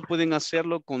 pero solo pueden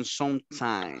hacerlo con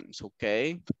sometimes,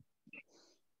 okay?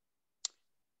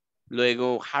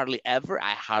 Luego, hardly ever,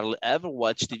 I hardly ever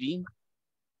watch TV.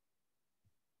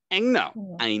 And no,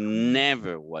 I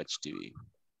never watch TV.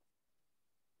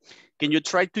 Can you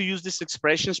try to use these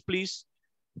expressions, please?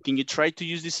 Can you try to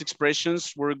use these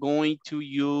expressions? We're going to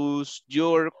use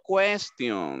your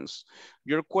questions.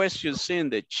 Your questions in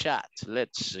the chat.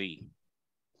 Let's see.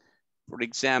 For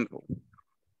example,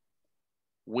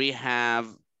 we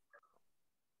have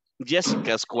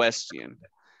Jessica's question.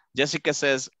 Jessica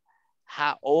says,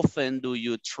 how often do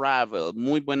you travel?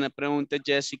 Muy buena pregunta,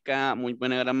 Jessica. Muy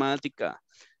buena gramática.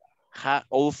 How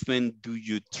often do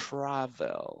you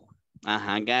travel?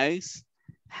 Guys.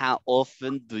 How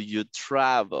often do you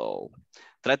travel?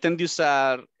 Traten de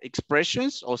usar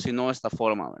expressions o si no esta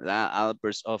forma, ¿verdad?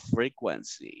 Adverbs of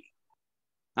frequency.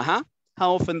 How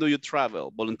often do you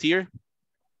travel? Volunteer?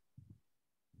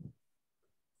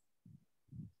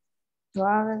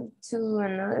 Travel to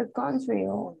another country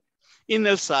or? In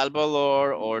El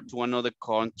Salvador or to another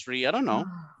country. I don't know.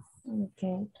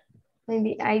 Okay.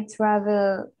 Maybe I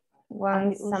travel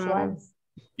once a month.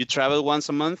 You travel once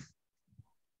a month?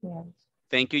 Yeah.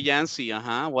 Thank you, Yancy.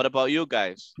 What about you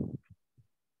guys?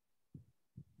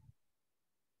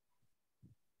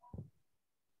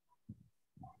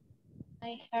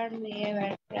 I hardly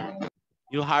ever travel.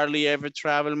 You hardly ever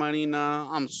travel, Marina?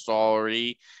 I'm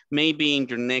sorry. Maybe in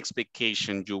your next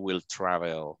vacation you will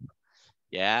travel.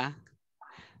 Yeah?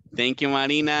 Thank you,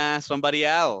 Marina. Somebody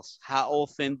else. How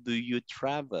often do you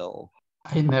travel?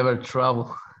 I never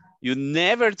travel. You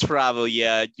never travel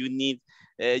yet. You need,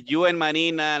 you and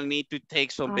Marina need to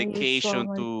take some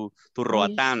vacation to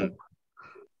Roatán.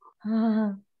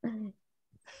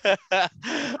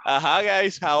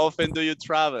 Guys, how often do you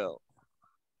travel?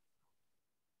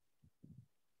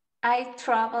 I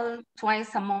travel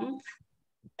twice a month.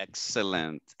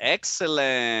 Excellent,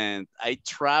 excellent. I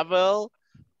travel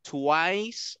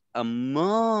twice a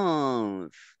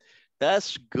month.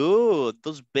 That's good.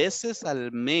 2 veces al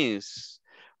mes.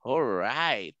 All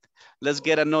right. Let's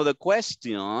get another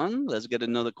question. Let's get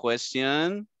another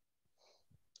question.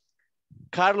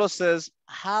 Carlos says,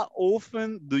 how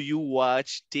often do you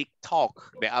watch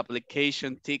TikTok? The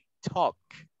application TikTok.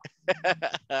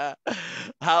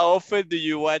 How often do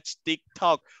you watch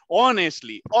TikTok?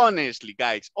 Honestly,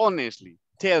 guys, honestly.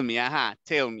 Tell me,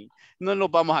 tell me. No nos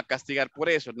vamos a castigar por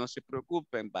eso, no se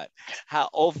preocupen, but how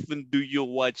often do you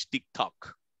watch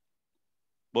TikTok?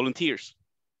 Volunteers.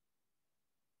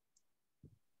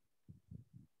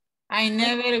 I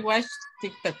never watched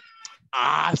TikTok.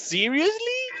 Ah,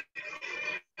 seriously?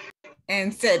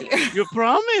 En serio. You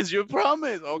promise.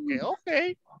 Okay,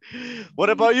 okay.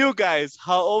 What about you guys?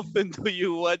 How often do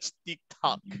you watch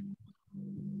TikTok?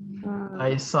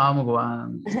 I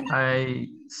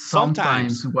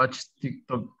sometimes watch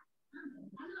TikTok.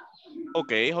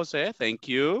 Okay, Jose, thank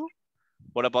you.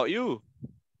 What about you?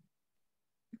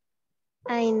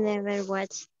 I never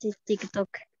watch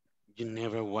TikTok. You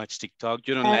never watch TikTok?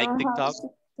 You don't like TikTok?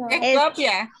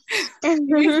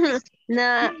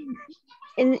 No,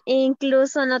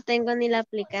 incluso no tengo ni la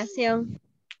aplicación.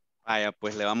 Vaya,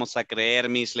 pues le vamos a creer,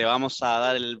 Miss, le vamos a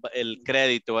dar el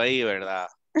crédito ahí, ¿verdad?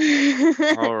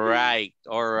 All right.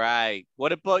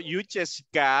 What about you,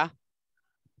 Jessica?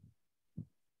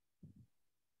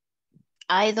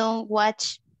 I don't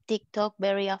watch TikTok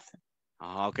very often.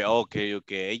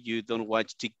 Okay. You don't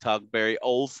watch TikTok very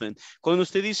often. Cuando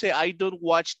usted dice, I don't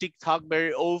watch TikTok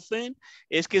very often,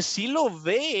 es que sí lo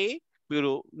ve,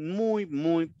 pero muy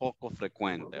poco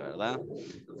frecuente, ¿verdad?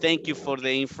 Thank you for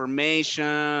the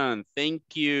information. Thank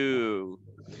you.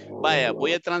 Vaya,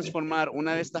 voy a transformar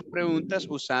una de estas preguntas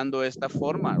usando esta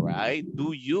forma, right?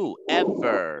 Do you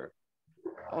ever?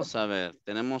 Vamos a ver,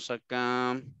 tenemos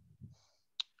acá.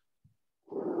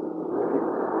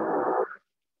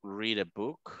 Read a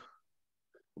book.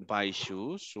 Buy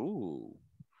shoes. Ooh.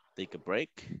 Take a break.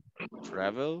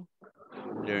 Travel.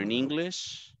 Learn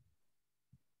English.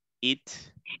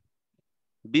 Eat.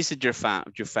 Visit your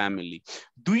family.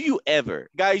 Do you ever,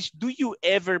 guys, do you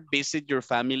ever visit your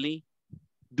family?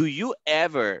 Do you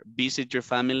ever visit your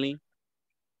family?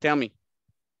 Tell me.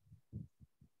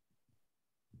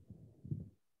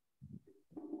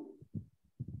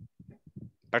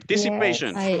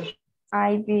 Participation. Yes,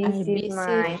 I visit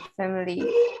my family.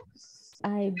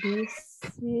 I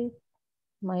visit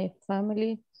my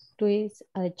family twice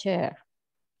a year.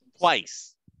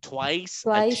 Twice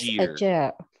a year.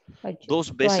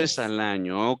 Dos veces al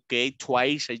año. Okay,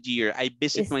 twice a year. I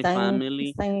visit my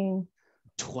family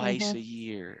twice a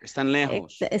year. Están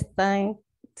lejos. Están,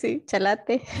 sí,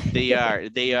 Chalate. They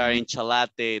are in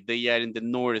Chalate. They are in the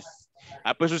north.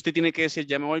 Ah, pues usted tiene que decir,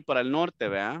 ya me voy para el norte,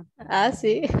 ¿verdad? Ah,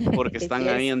 sí. Porque están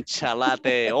ahí en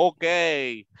Chalate.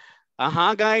 Okay.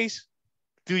 Guys.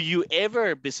 Do you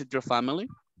ever visit your family?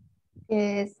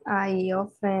 Yes, I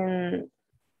often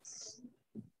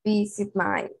visit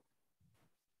my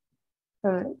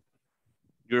family.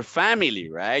 Your family,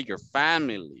 right? Your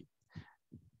family.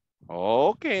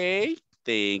 Okay.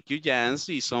 Thank you,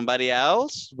 Jancy. Somebody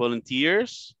else?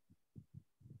 Volunteers?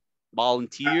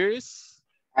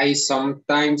 I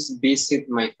sometimes visit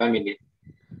my family.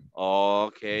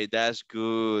 Okay, that's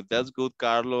good. That's good,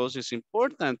 Carlos. It's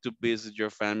important to visit your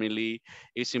family.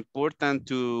 It's important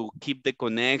to keep the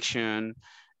connection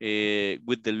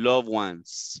with the loved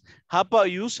ones. How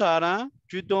about you, Sarah?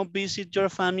 You don't visit your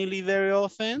family very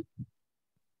often?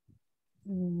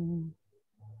 No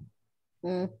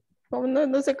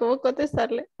sé cómo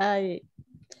contestarle.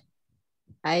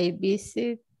 I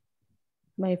visit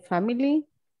my family.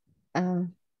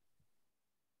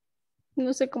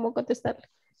 No sé cómo contestarle.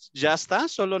 Ya está,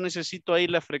 solo necesito ahí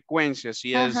la frecuencia,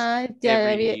 si es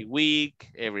every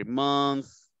week, every month,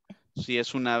 si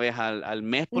es una vez al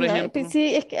mes, por ejemplo. Pues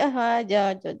sí, es que,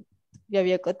 ya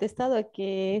había contestado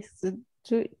que es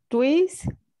twice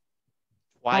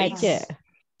a year.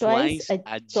 Twice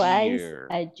a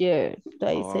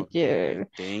year.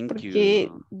 Thank Porque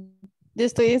you. yo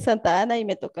estoy en Santa Ana y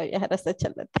me toca viajar hasta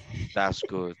Chalate. That's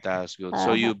good.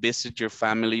 So you visit your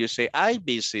family, you say, I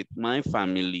visit my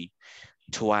family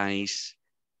twice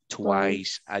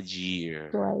a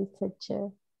year. Twice a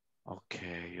year.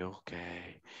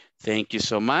 Okay. Thank you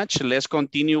so much. Let's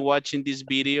continue watching this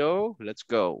video. Let's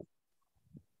go.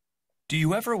 Do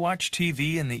you ever watch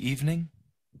TV in the evening?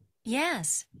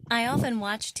 Yes, I often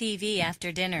watch TV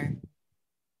after dinner.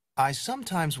 I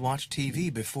sometimes watch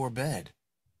TV before bed.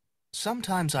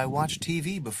 Sometimes I watch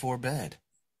TV before bed.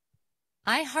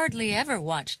 I hardly ever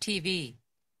watch TV.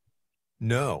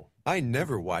 No, I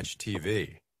never watch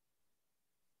TV.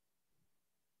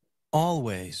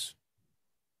 Always.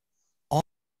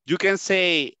 You can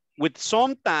say with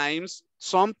sometimes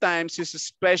is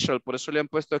special, por eso le han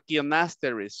puesto aquí an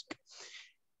asterisk.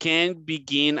 Can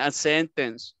begin a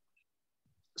sentence.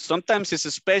 Sometimes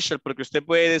it's special porque usted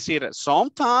puede decir,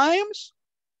 sometimes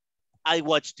I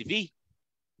watch TV.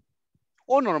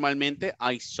 O normalmente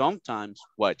I sometimes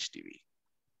watch TV.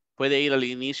 Puede ir al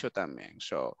inicio también.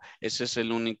 So, ese es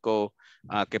el único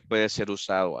que puede ser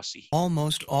usado así.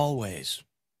 Almost always.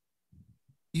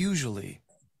 Usually.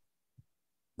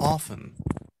 Often.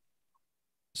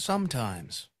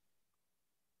 Sometimes.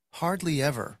 Hardly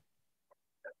ever.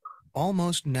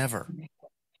 Almost never.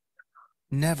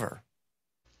 Never.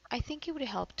 I think it would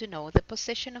help to know the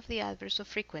position of the adverbs of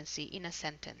frequency in a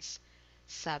sentence.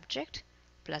 Subject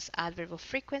plus adverb of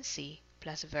frequency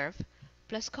plus verb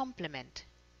plus complement.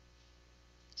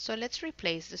 So let's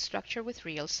replace the structure with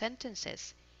real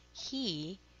sentences.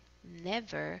 He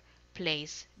never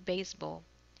plays baseball.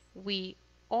 We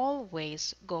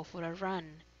always go for a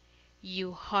run.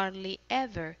 You hardly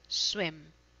ever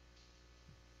swim.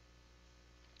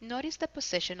 Notice the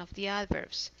position of the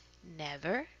adverbs.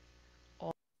 Never.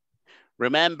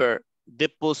 Remember, the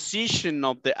position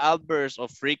of the adverbs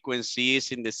of frequency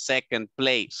is in the second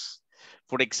place.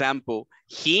 For example,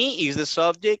 he is the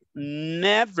subject,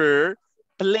 never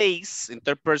plays, in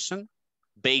third person,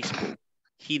 baseball.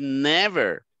 He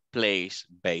never plays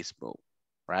baseball,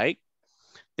 right?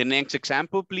 The next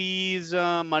example, please,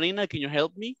 Marina, can you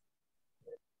help me?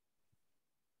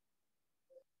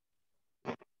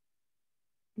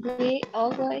 We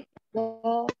always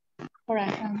go for a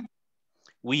run.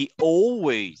 We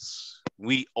always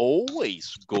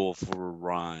go for a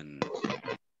run.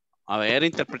 A ver,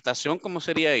 interpretación, ¿cómo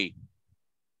sería ahí?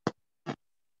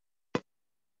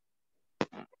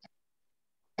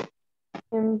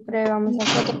 Siempre vamos a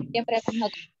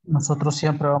Nosotros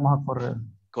siempre vamos a correr.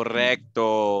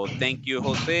 Correcto. Thank you,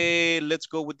 Jose. Let's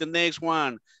go with the next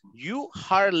one. You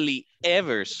hardly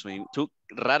ever swim. Tú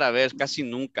rara vez, casi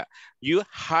nunca. You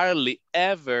hardly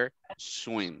ever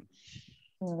swim.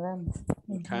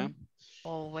 Okay.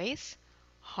 Always,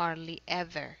 hardly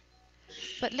ever.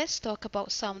 But let's talk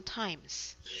about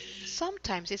sometimes.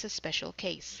 Sometimes is a special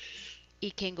case.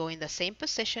 It can go in the same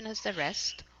position as the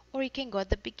rest, or it can go at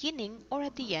the beginning or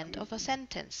at the end of a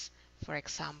sentence. For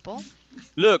example,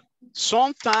 look,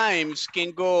 sometimes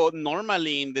can go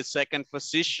normally in the second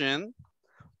position,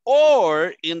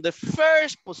 or in the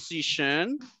first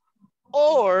position,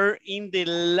 or in the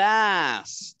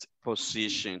last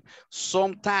position.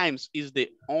 Sometimes is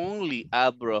the only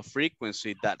adverb of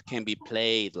frequency that can be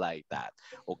played like that.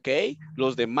 ¿Ok?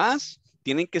 Los demás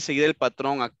tienen que seguir el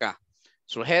patrón acá.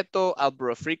 Sujeto,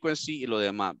 adverb of frequency y lo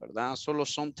demás, ¿verdad? Solo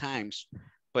sometimes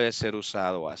puede ser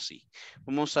usado así.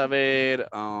 Vamos a ver,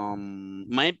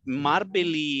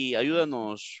 Marbeli,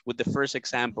 ayúdanos with the first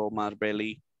example,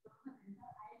 Marbeli.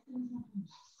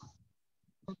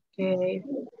 Okay.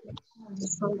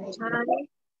 Sometimes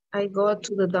I go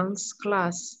to the dance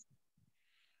class.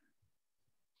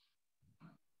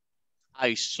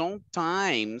 I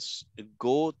sometimes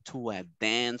go to a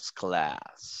dance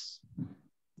class.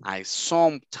 I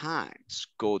sometimes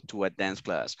go to a dance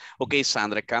class. Okay,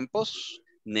 Sandra Campos,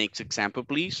 next example,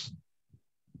 please.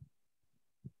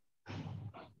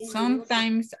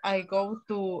 Sometimes I go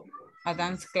to a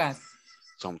dance class.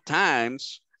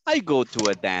 Sometimes I go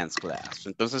to a dance class.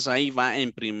 Entonces ahí va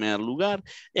en primer lugar.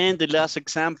 And the last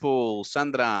example,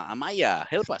 Sandra Amaya,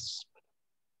 help us.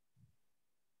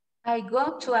 I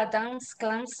go to a dance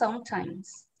class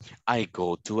sometimes. I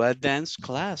go to a dance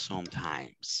class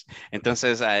sometimes.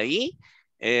 Entonces ahí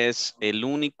es el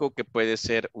único que puede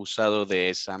ser usado de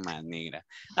esa manera.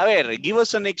 A ver, give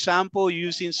us an example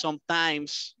using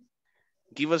sometimes.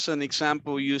 Give us an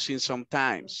example using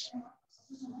sometimes.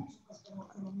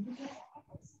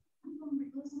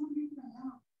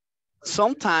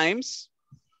 Sometimes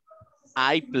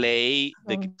I play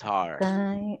the guitar.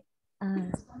 Can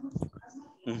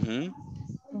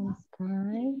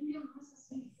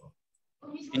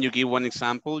you give one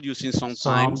example using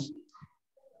sometimes?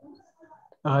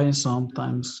 I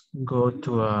sometimes go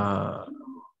to a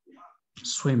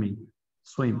swim.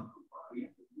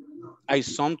 I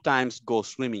sometimes go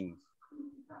swimming.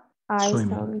 I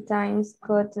sometimes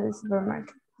go to the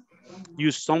supermarket.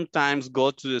 You sometimes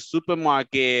go to the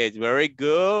supermarket. Very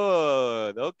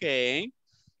good. Okay.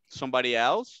 Somebody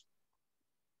else?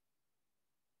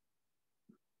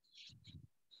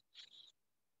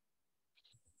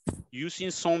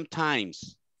 Using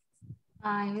sometimes.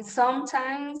 I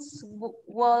sometimes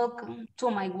walk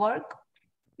to my work.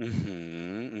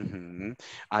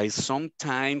 I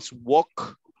sometimes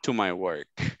walk to my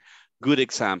work. Good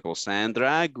example,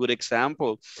 Sandra, good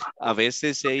example. A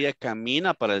veces ella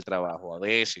camina para el trabajo, a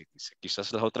veces.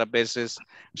 Quizás las otras veces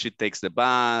she takes the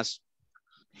bus,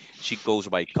 She goes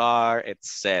by car,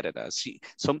 etc.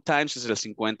 Sometimes it's el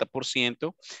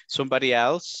 50%. Somebody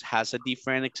else has a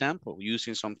different example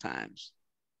using sometimes.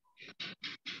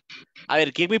 A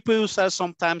ver, ¿quién me puede usar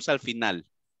sometimes al final?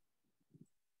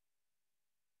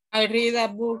 I read a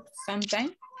book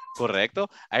sometimes. Correcto.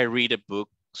 I read a book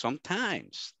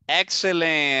sometimes.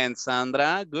 Excellent,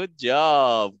 Sandra. Good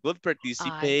job. Good I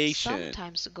participation.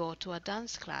 sometimes go to a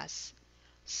dance class.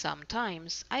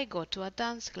 Sometimes I go to a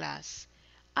dance class.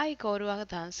 I go to a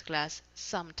dance class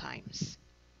sometimes.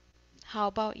 How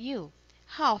about you?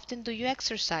 How often do you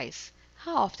exercise?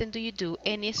 How often do you do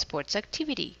any sports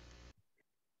activity?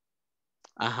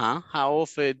 How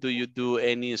often do you do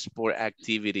any sport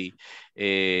activity?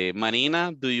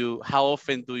 Marina, how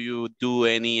often do you do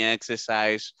any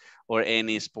exercise or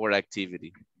any sport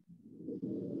activity?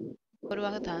 Go to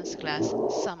a dance class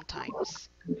sometimes.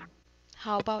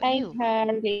 How about I you?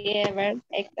 hardly ever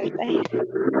exercise.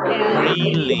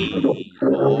 Really?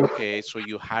 Okay, so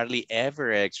you hardly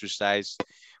ever exercise.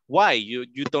 Why? You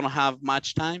don't have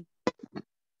much time?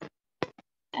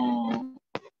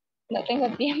 No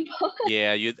tengo tiempo.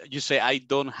 Yeah, you say I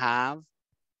don't have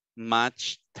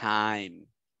much time.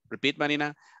 Repeat,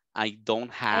 Marina. I don't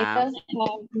I have don't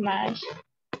have much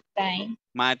time.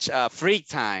 much free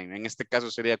time. En este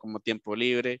caso sería como tiempo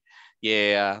libre.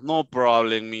 Yeah, no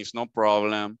problem, miss, no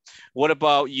problem. What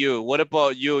about you? What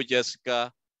about you,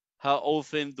 Jessica? How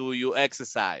often do you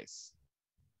exercise?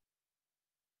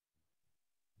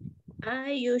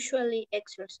 I usually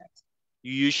exercise.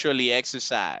 You usually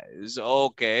exercise.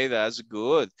 Okay, that's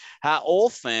good. How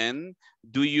often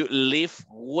do you lift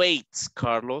weights,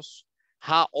 Carlos?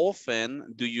 How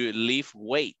often do you lift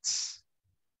weights?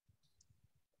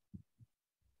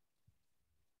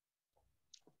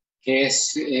 ¿Qué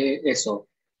es eso?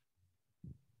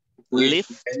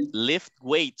 Lift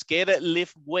weights. ¿Qué era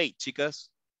lift weight, chicas?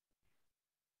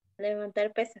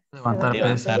 Levantar pesas.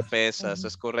 Levantar pesas,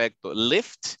 es correcto.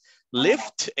 Lift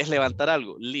es levantar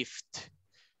algo. Lift.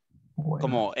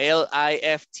 Como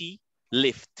L-I-F-T,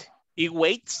 lift. Y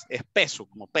weights es peso,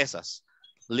 como pesas.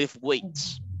 Lift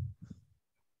weights.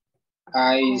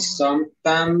 I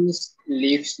sometimes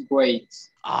lift weights.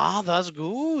 Ah, that's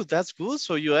good. That's good.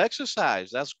 So you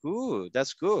exercise. That's good.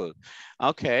 That's good.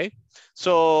 Okay.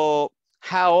 So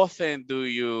how often do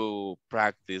you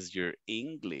practice your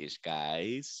English,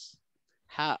 guys?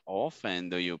 How often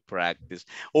do you practice?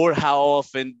 Or how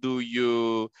often do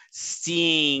you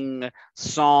sing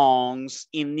songs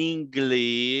in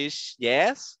English?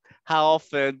 Yes? How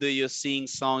often do you sing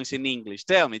songs in English?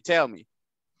 Tell me, tell me.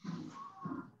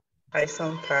 I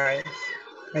sometimes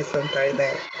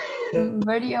that.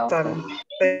 Very often.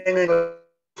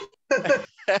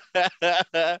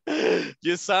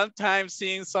 You sometimes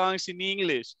sing songs in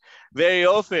English very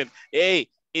often. Hey,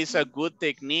 it's a good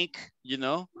technique, you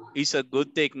know, it's a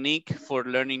good technique for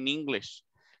learning English.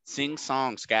 Sing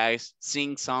songs, guys,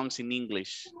 sing songs in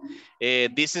English.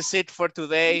 This is it for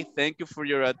today. Thank you for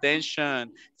your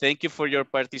attention. Thank you for your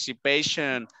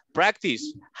participation.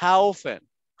 Practice, how often?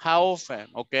 How often,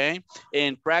 okay?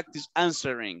 And practice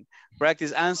answering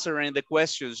the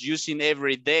questions using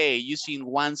every day, using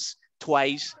once,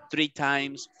 twice, 3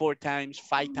 times, 4 times,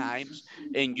 5 times,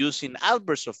 and using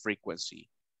outbursts of frequency.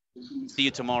 See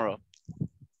you tomorrow.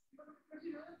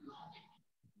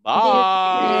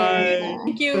 Bye.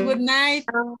 Thank you. Good night.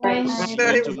 See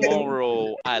you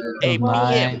tomorrow at 8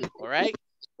 p.m. All right?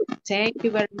 Thank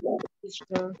you very much.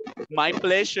 My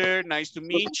pleasure. Nice to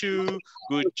meet you.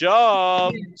 Good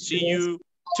job. See you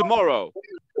tomorrow.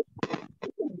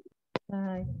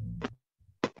 Bye.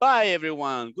 Bye,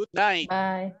 everyone. Good night.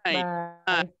 Bye. Night.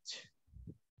 Bye. Night.